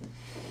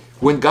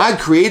 When God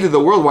created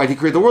the world, why did he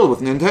create the world? With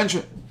an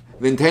intention.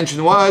 The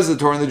intention was the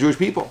Torah and the Jewish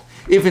people.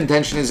 If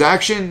intention is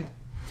action,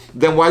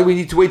 then why do we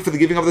need to wait for the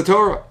giving of the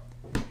Torah?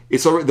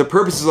 The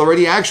purpose is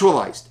already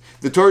actualized.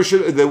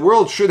 The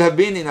world should have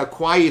been in a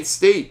quiet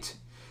state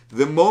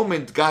the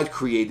moment God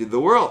created the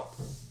world.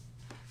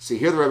 So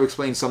here the Rebbe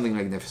explains something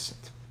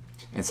magnificent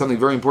and something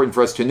very important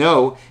for us to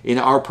know in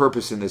our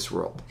purpose in this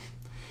world.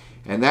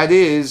 And that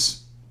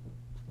is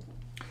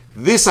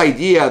this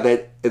idea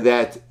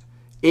that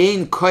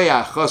ein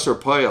koyach chaser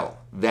poel,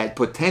 that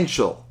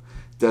potential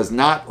does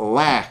not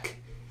lack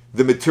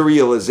the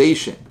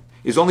materialization,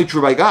 is only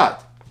true by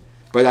God.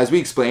 But as we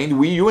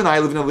explained, you and I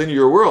live in a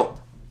linear world.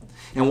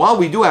 And while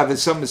we do have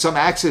some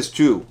access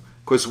to,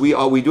 because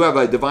we do have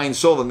a divine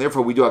soul, and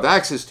therefore we do have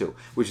access to,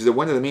 which is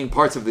one of the main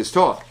parts of this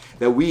talk,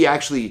 that we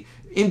actually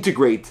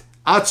integrate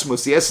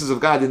Atzmos, the essence of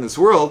God, in this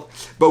world,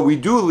 but we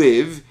do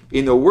live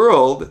in a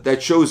world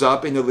that shows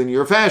up in a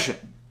linear fashion.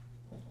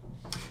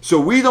 So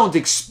we don't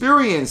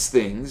experience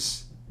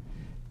things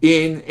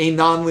in a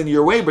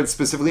non-linear way, but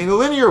specifically in a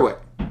linear way.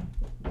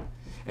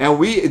 And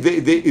we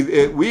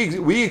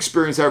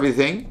experience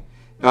everything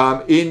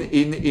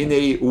in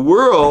a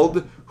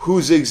world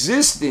whose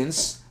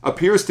existence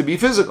appears to be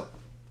physical.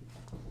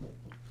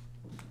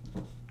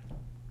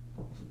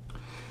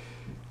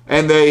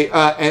 And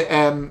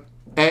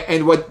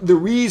what the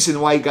reason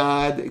why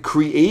God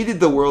created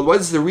the world,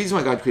 what is the reason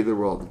why God created the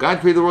world? God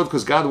created the world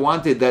because God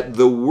wanted that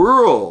the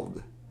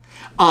world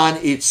on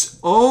its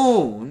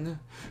own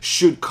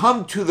should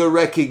come to the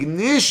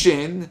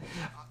recognition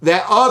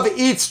that of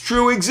its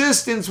true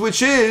existence,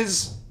 which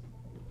is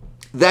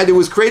that it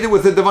was created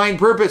with a divine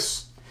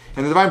purpose.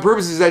 And the divine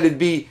purpose is that it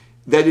be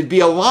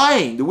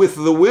aligned with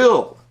the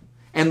will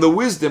and the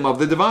wisdom of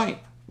the divine,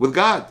 with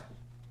God.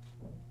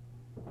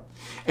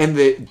 And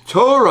the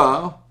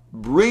Torah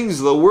brings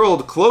the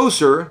world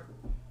closer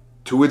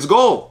to its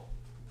goal.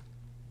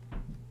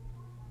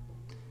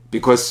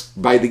 Because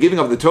by the giving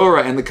of the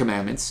Torah and the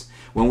commandments,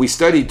 when we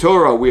study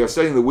Torah, we are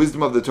studying the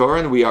wisdom of the Torah,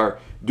 and we are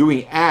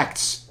doing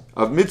acts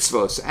of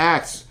mitzvos,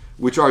 acts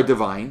which are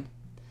divine.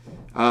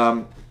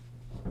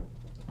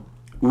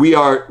 We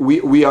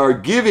are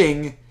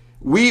giving,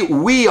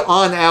 we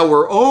on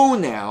our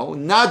own now,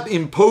 not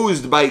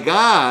imposed by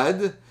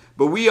God,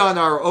 but we on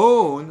our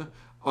own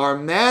are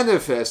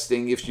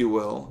manifesting, if you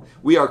will.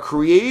 We are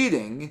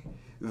creating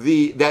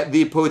that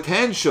the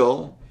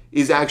potential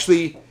is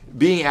actually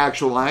being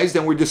actualized,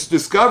 and we're just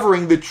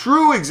discovering the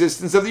true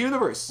existence of the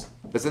universe.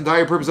 That's the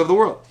entire purpose of the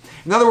world.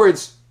 In other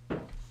words,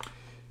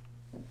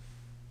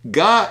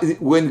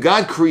 when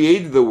God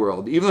created the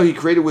world, even though he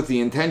created with the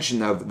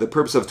intention of the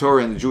purpose of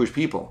Torah and the Jewish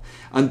people,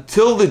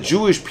 until the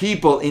Jewish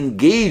people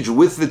engage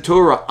with the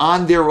Torah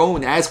on their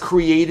own as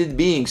created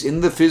beings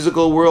in the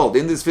physical world,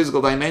 in this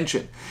physical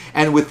dimension,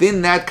 and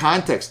within that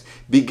context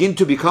begin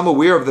to become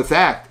aware of the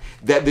fact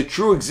that the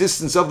true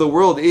existence of the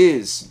world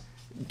is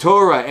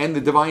Torah and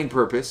the divine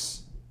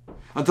purpose,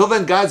 until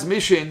then God's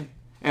mission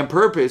and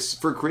purpose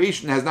for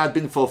creation has not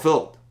been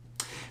fulfilled.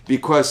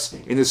 Because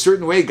in a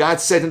certain way, God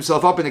set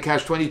himself up in a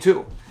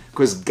catch-22.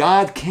 Because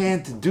God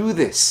can't do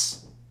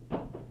this.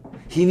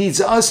 He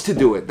needs us to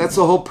do it. That's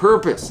the whole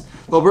purpose.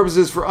 The whole purpose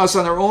is for us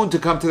on our own to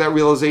come to that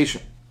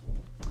realization.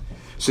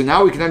 So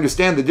now we can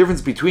understand the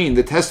difference between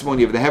the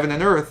testimony of the heaven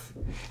and earth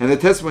and the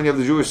testimony of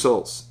the Jewish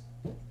souls.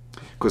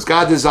 Because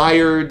God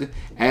desired,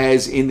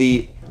 as in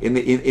the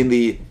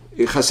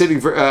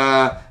Hasidic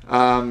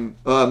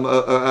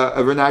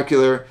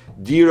vernacular,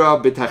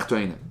 dira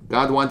b'tachtonim.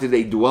 God wanted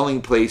a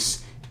dwelling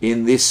place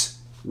in this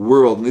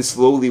world, in this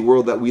lowly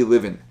world that we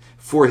live in,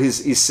 for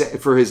his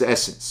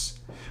essence.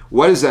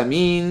 What does that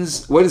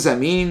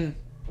mean?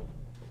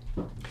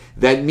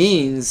 That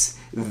means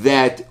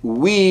that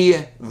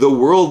we, the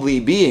worldly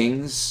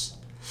beings,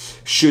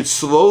 should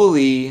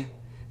slowly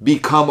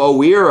become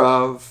aware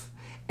of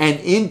and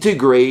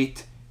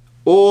integrate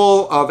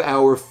all of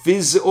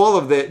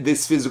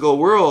this physical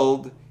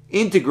world,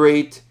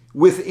 integrate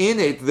within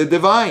it the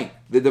divine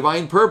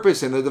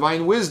purpose and the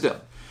divine wisdom,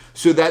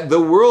 so that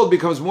the world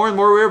becomes more and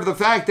more aware of the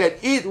fact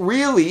that it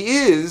really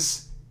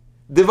is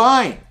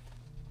divine.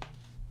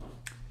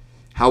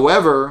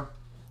 However,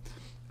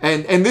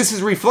 and this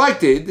is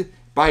reflected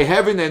by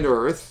heaven and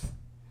earth,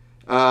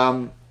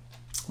 by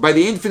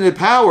the infinite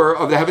power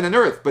of the heaven and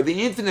earth. But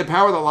the infinite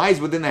power that lies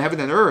within the heaven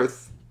and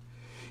earth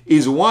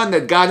is one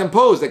that God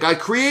imposed, that God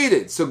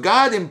created. So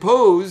God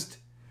imposed,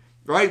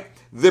 right,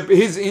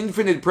 his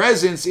infinite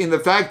presence in the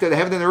fact that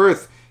heaven and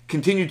earth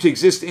continue to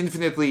exist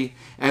infinitely,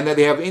 and that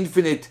they have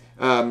infinite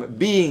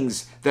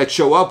beings that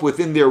show up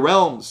within their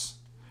realms.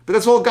 But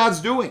that's all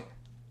God's doing.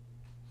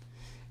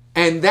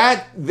 And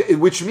that,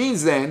 which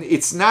means then,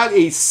 it's not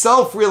a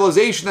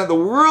self-realization that the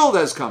world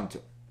has come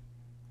to.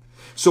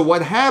 So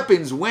what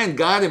happens when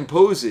God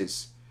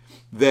imposes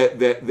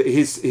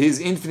his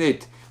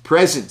infinite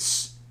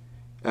presence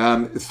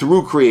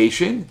through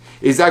creation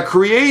is that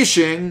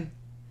creation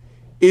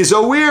is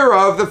aware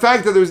of the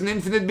fact that there's an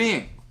infinite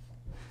being.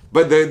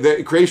 But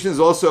the creation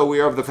is also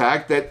aware of the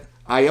fact that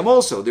I am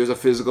also. There's a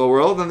physical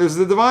world and there's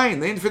the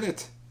divine, the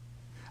infinite.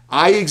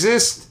 I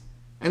exist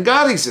and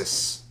God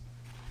exists.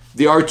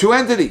 There are two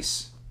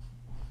entities.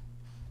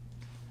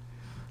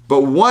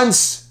 But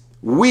once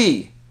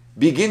we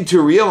begin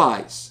to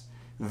realize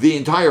the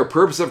entire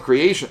purpose of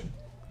creation,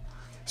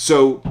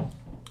 so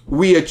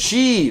we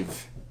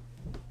achieve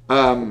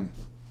the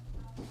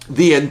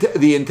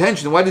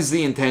intention. What is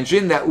the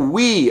intention? That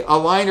we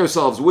align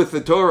ourselves with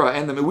the Torah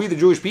and we, the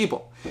Jewish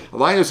people,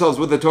 align ourselves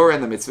with the Torah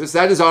and the mitzvahs.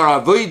 That is our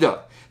avodah.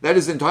 That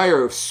is the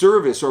entire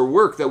service or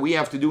work that we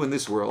have to do in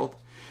this world.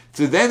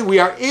 So then we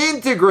are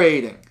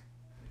integrating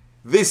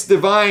this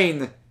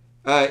divine,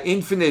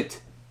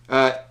 infinite,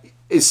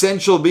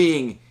 essential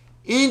being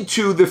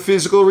into the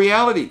physical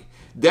reality,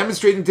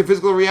 demonstrating to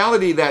physical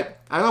reality that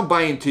I don't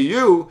buy into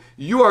you.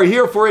 You are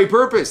here for a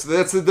purpose.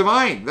 That's the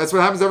divine. That's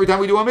what happens every time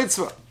we do a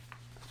mitzvah.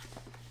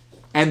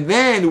 And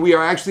then we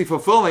are actually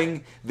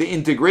fulfilling the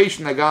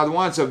integration that God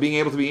wants of being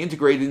able to be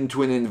integrated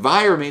into an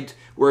environment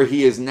where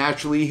he is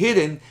naturally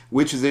hidden,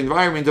 which is the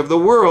environment of the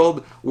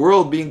world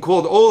being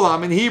called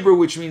Olam in Hebrew,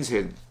 which means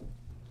hidden.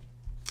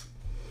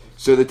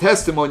 So the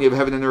testimony of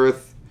heaven and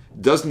earth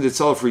doesn't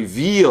itself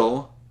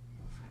reveal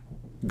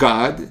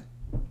God.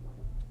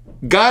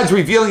 God's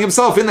revealing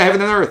himself in the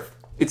heaven and earth.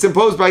 It's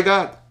imposed by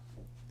God.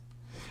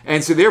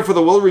 And so therefore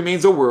the world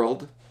remains a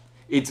world.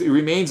 It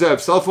remains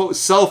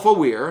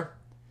self-aware,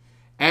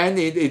 and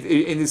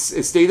in a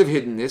state of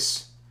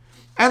hiddenness,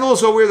 and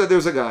also aware that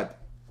there's a God.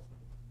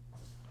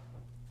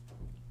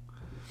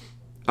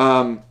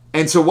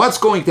 And so what's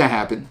going to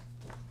happen?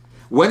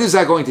 When is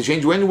that going to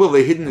change? When will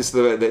the hiddenness,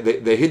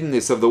 the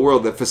hiddenness of the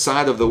world, the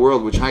facade of the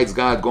world which hides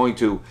God, going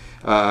to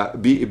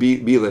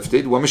be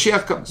lifted? When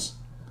Mashiach comes.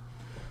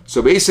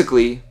 So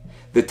basically,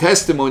 the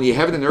testimony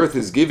heaven and earth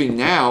is giving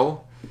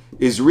now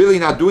is really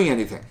not doing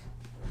anything,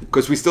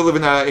 because we still live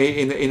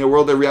in a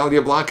world of reality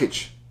of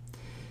blockage.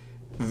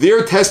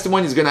 Their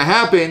testimony is going to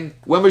happen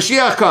when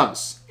Mashiach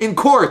comes, in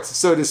court,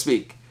 so to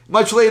speak,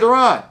 much later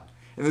on.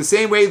 In the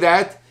same way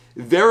that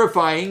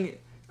verifying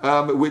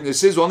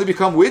witnesses only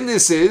become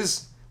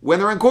witnesses when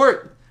they're in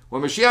court.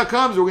 When Mashiach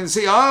comes, we're going to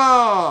say,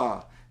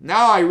 now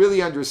I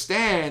really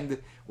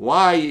understand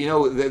why,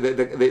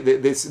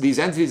 these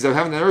entities of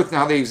heaven and earth, and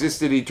how they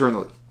existed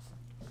eternally.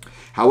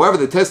 However,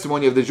 the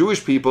testimony of the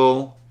Jewish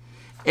people,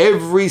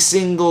 every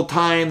single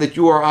time that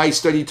you or I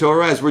study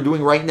Torah, as we're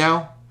doing right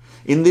now,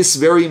 in this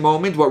very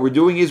moment, what we're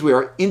doing is we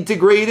are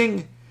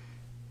integrating,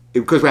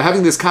 because we're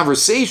having this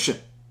conversation,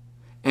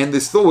 and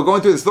we're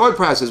going through this thought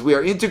process, we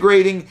are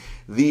integrating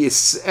the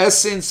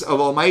essence of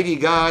Almighty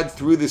God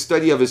through the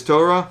study of His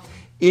Torah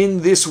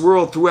in this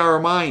world, through our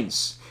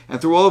minds,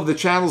 and through all of the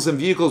channels and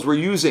vehicles we're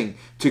using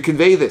to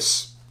convey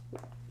this.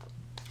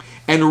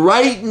 And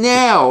right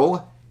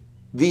now,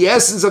 the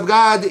essence of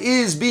God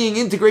is being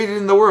integrated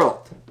in the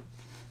world.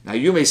 Now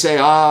you may say,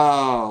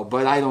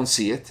 but I don't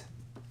see it.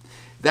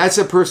 That's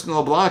a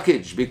personal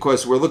blockage,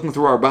 because we're looking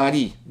through our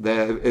body,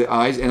 the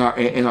eyes, and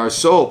our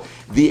soul.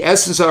 The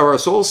essence of our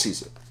soul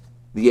sees it.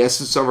 The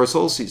essence of our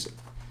soul sees it.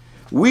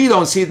 We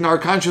don't see it in our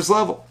conscious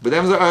level, but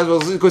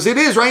because it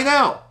is right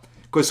now.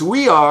 Because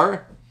we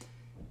are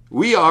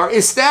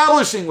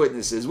establishing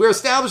witnesses. We're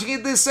establishing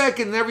it this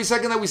second, and every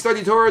second that we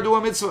study Torah, do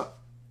a mitzvah.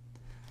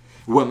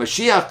 When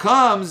Mashiach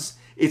comes,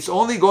 it's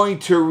only going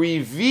to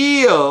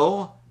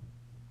reveal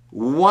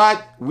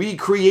what we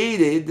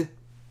created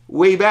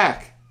way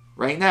back,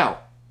 right now.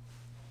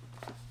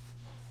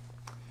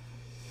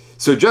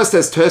 So just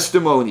as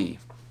testimony,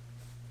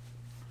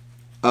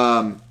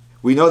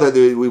 we know that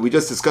we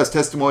just discussed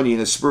testimony in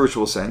a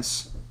spiritual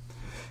sense.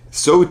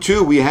 So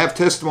too, we have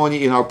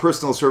testimony in our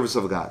personal service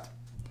of God.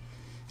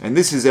 And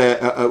this is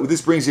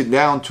this brings it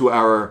down to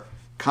our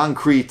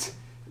concrete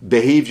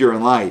behavior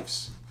and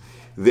lives.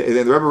 The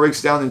Rebbe breaks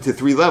it down into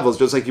 3 levels,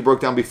 just like he broke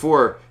down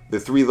before, the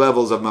 3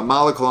 levels of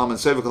Mamala Kalam and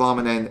Seva Kalam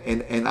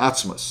and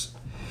Atzmus.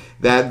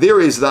 That there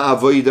is the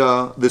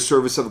Avodah, the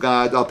service of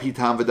God, Al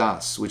Pitam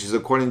Vadas, which is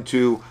according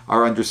to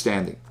our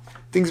understanding.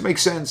 Things make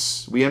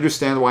sense. We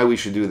understand why we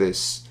should do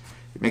this.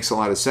 It makes a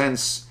lot of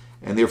sense,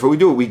 and therefore we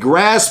do it. We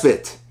grasp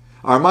it.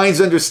 Our minds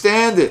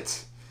understand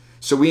it.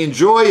 So we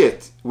enjoy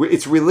it.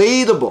 It's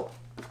relatable.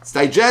 It's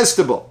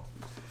digestible.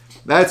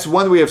 That's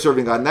one way of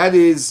serving God, and that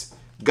is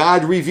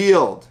God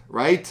revealed,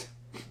 right?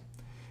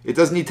 It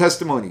doesn't need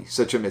testimony,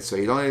 such a mitzvah.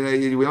 We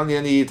don't need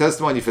any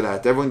testimony for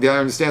that. Everyone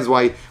understands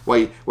why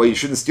you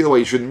shouldn't steal, why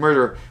you shouldn't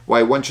murder,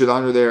 why one should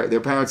honor their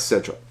parents,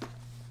 etc.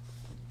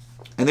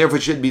 And therefore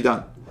it should be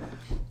done.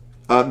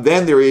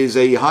 Then there is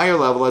a higher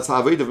level, that's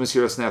Avodah of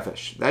Mesiras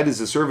Nefesh. That is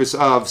the service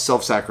of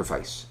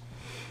self-sacrifice.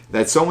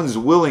 That someone is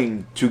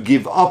willing to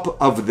give up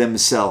of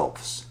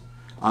themselves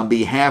on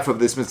behalf of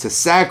this mitzvah,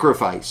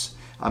 sacrifice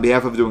on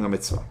behalf of doing a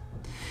mitzvah.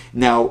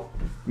 Now,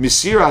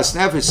 Mesiras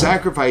Nefesh,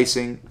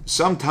 sacrificing,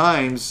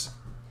 sometimes,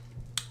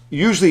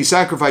 usually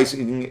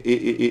sacrificing,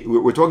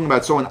 we're talking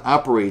about someone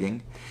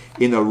operating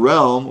in a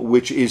realm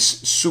which is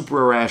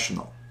super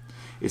rational.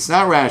 It's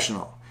not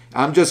rational.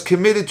 I'm just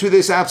committed to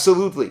this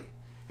absolutely.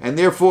 And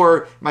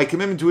therefore, my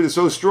commitment to it is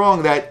so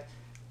strong that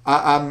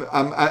I'm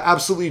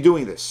absolutely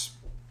doing this.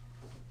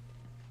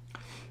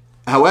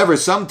 However,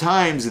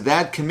 sometimes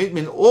that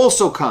commitment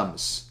also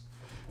comes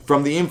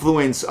from the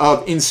influence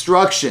of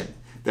instruction,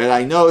 that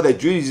I know that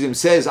Judaism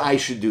says I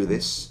should do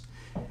this,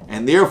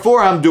 and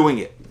therefore I'm doing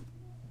it.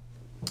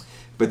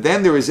 But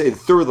then there is a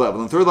 3rd level.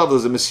 And the 3rd level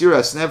is a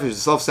Mesiras Nefesh,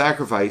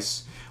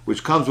 self-sacrifice,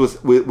 which comes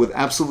with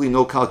absolutely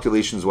no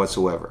calculations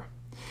whatsoever.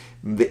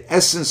 The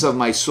essence of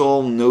my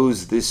soul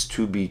knows this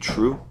to be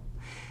true,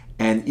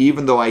 and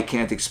even though I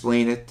can't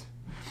explain it,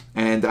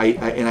 and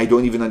I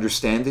don't even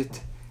understand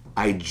it,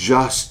 I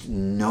just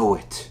know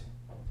it.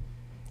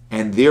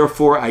 And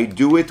therefore I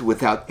do it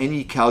without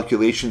any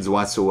calculations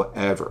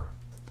whatsoever.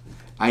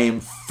 I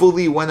am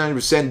fully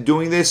 100%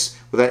 doing this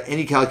without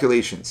any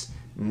calculations.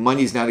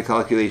 Money is not a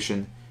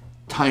calculation.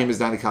 Time is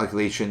not a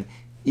calculation.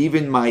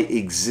 Even my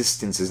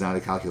existence is not a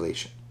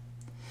calculation.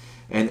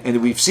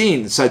 And we've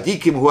seen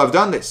tzaddikim who have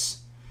done this,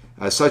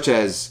 such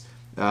as,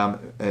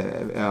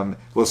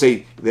 we'll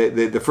say,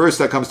 the first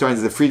that comes to mind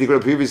is the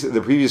Frierdiker,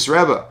 the previous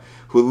Rebbe,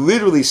 who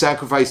literally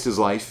sacrificed his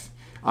life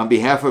on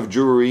behalf of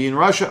Jewry in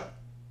Russia,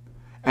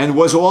 and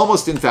was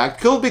almost, in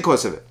fact, killed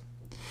because of it.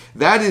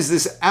 That is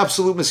this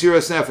absolute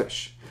Mesiras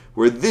Nefesh,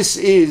 where this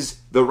is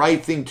the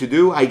right thing to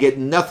do. I get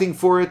nothing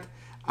for it.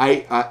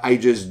 I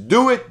just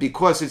do it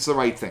because it's the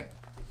right thing.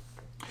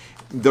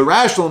 The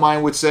rational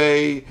mind would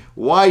say,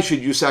 why should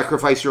you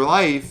sacrifice your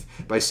life?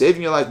 By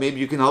saving your life, maybe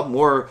you can help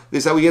more.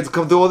 This is how we get to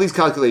come to all these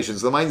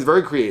calculations. The mind is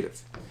very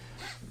creative.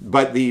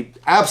 But the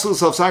absolute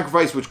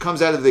self-sacrifice, which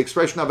comes out of the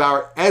expression of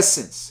our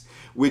essence,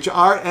 which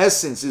our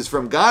essence is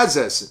from God's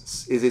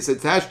essence, it's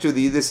attached to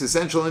this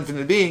essential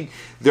infinite being,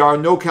 there are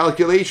no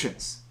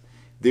calculations.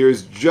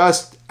 There's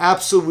just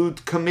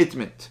absolute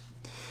commitment.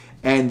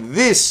 And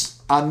this,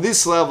 on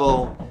this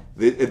level,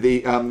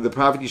 the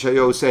prophet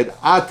Yeshayahu said,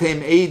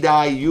 Atem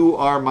Eidai, you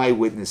are my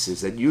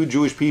witnesses, that you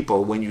Jewish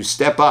people, when you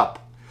step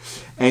up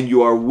and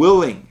you are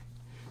willing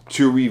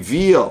to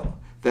reveal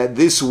that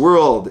this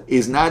world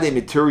is not a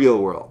material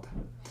world,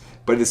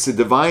 but it's a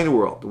divine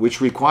world,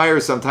 which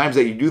requires sometimes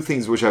that you do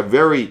things which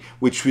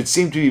would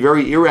seem to be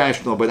very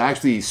irrational, but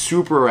actually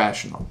super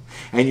rational.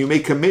 And you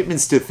make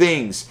commitments to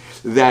things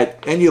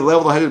that any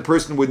level-headed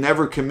person would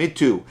never commit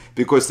to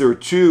because they're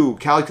too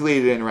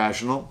calculated and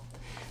rational.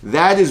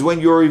 That is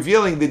when you're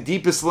revealing the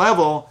deepest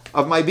level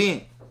of my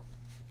being.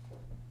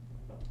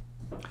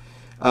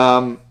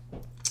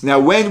 Now,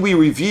 when we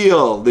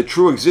reveal the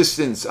true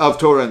existence of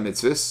Torah and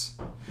mitzvahs,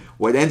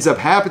 what ends up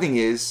happening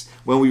is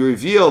when we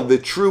reveal the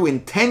true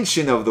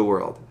intention of the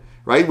world,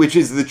 right, which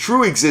is the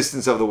true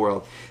existence of the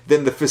world,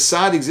 then the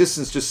facade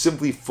existence just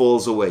simply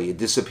falls away. It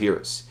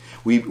disappears.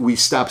 We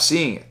stop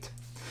seeing it.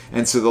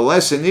 And so the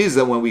lesson is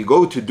that when we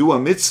go to do a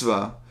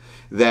mitzvah,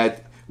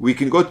 that we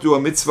can go to do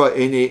a mitzvah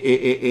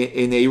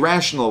in a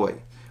rational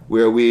way,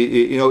 where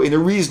we, in a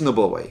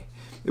reasonable way,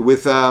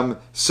 with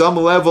some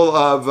level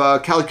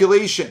of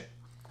calculation.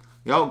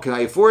 Can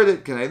I afford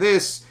it? Can I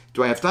this?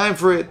 Do I have time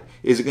for it?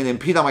 Is it going to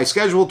impede on my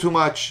schedule too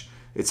much?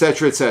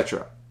 Etc.,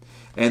 etc.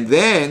 And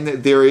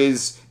then there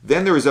is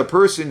a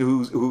person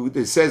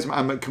who says,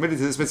 I'm committed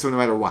to this mitzvah no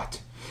matter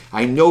what.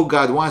 I know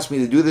God wants me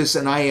to do this,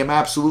 and I am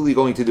absolutely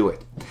going to do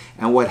it.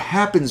 And what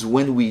happens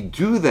when we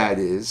do that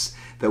is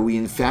that we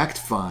in fact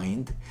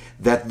find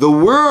that the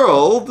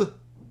world,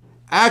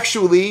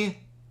 actually,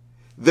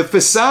 the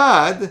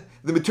facade,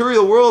 the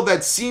material world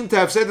that seemed to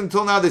have said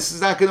until now this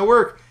is not going to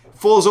work,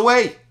 falls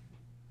away.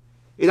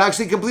 It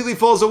actually completely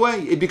falls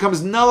away. It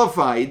becomes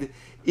nullified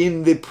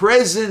in the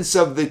presence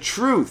of the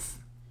truth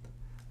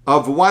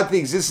of what the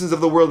existence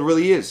of the world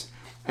really is.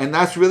 And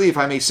that's really, if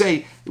I may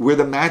say, where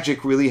the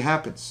magic really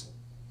happens.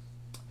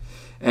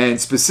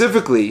 And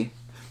specifically,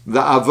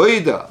 the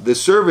avodah, the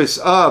service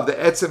of the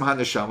etzem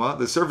haneshama,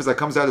 the service that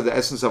comes out of the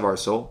essence of our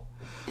soul,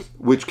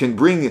 which can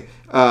bring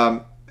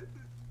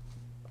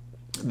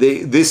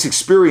this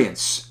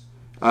experience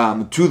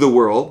to the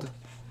world,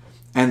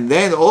 and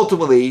then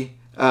ultimately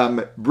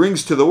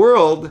brings to the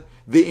world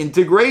the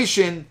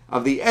integration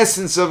of the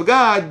essence of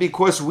God,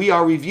 because we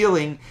are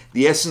revealing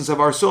the essence of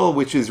our soul,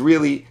 which is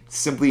really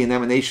simply an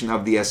emanation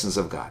of the essence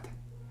of God.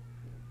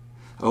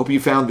 I hope you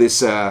found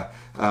this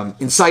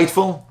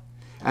insightful.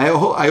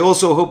 I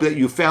also hope that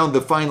you found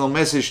the final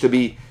message to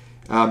be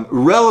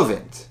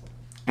relevant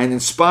and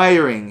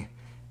inspiring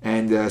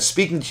and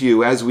speaking to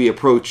you as we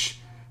approach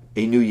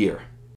a new year.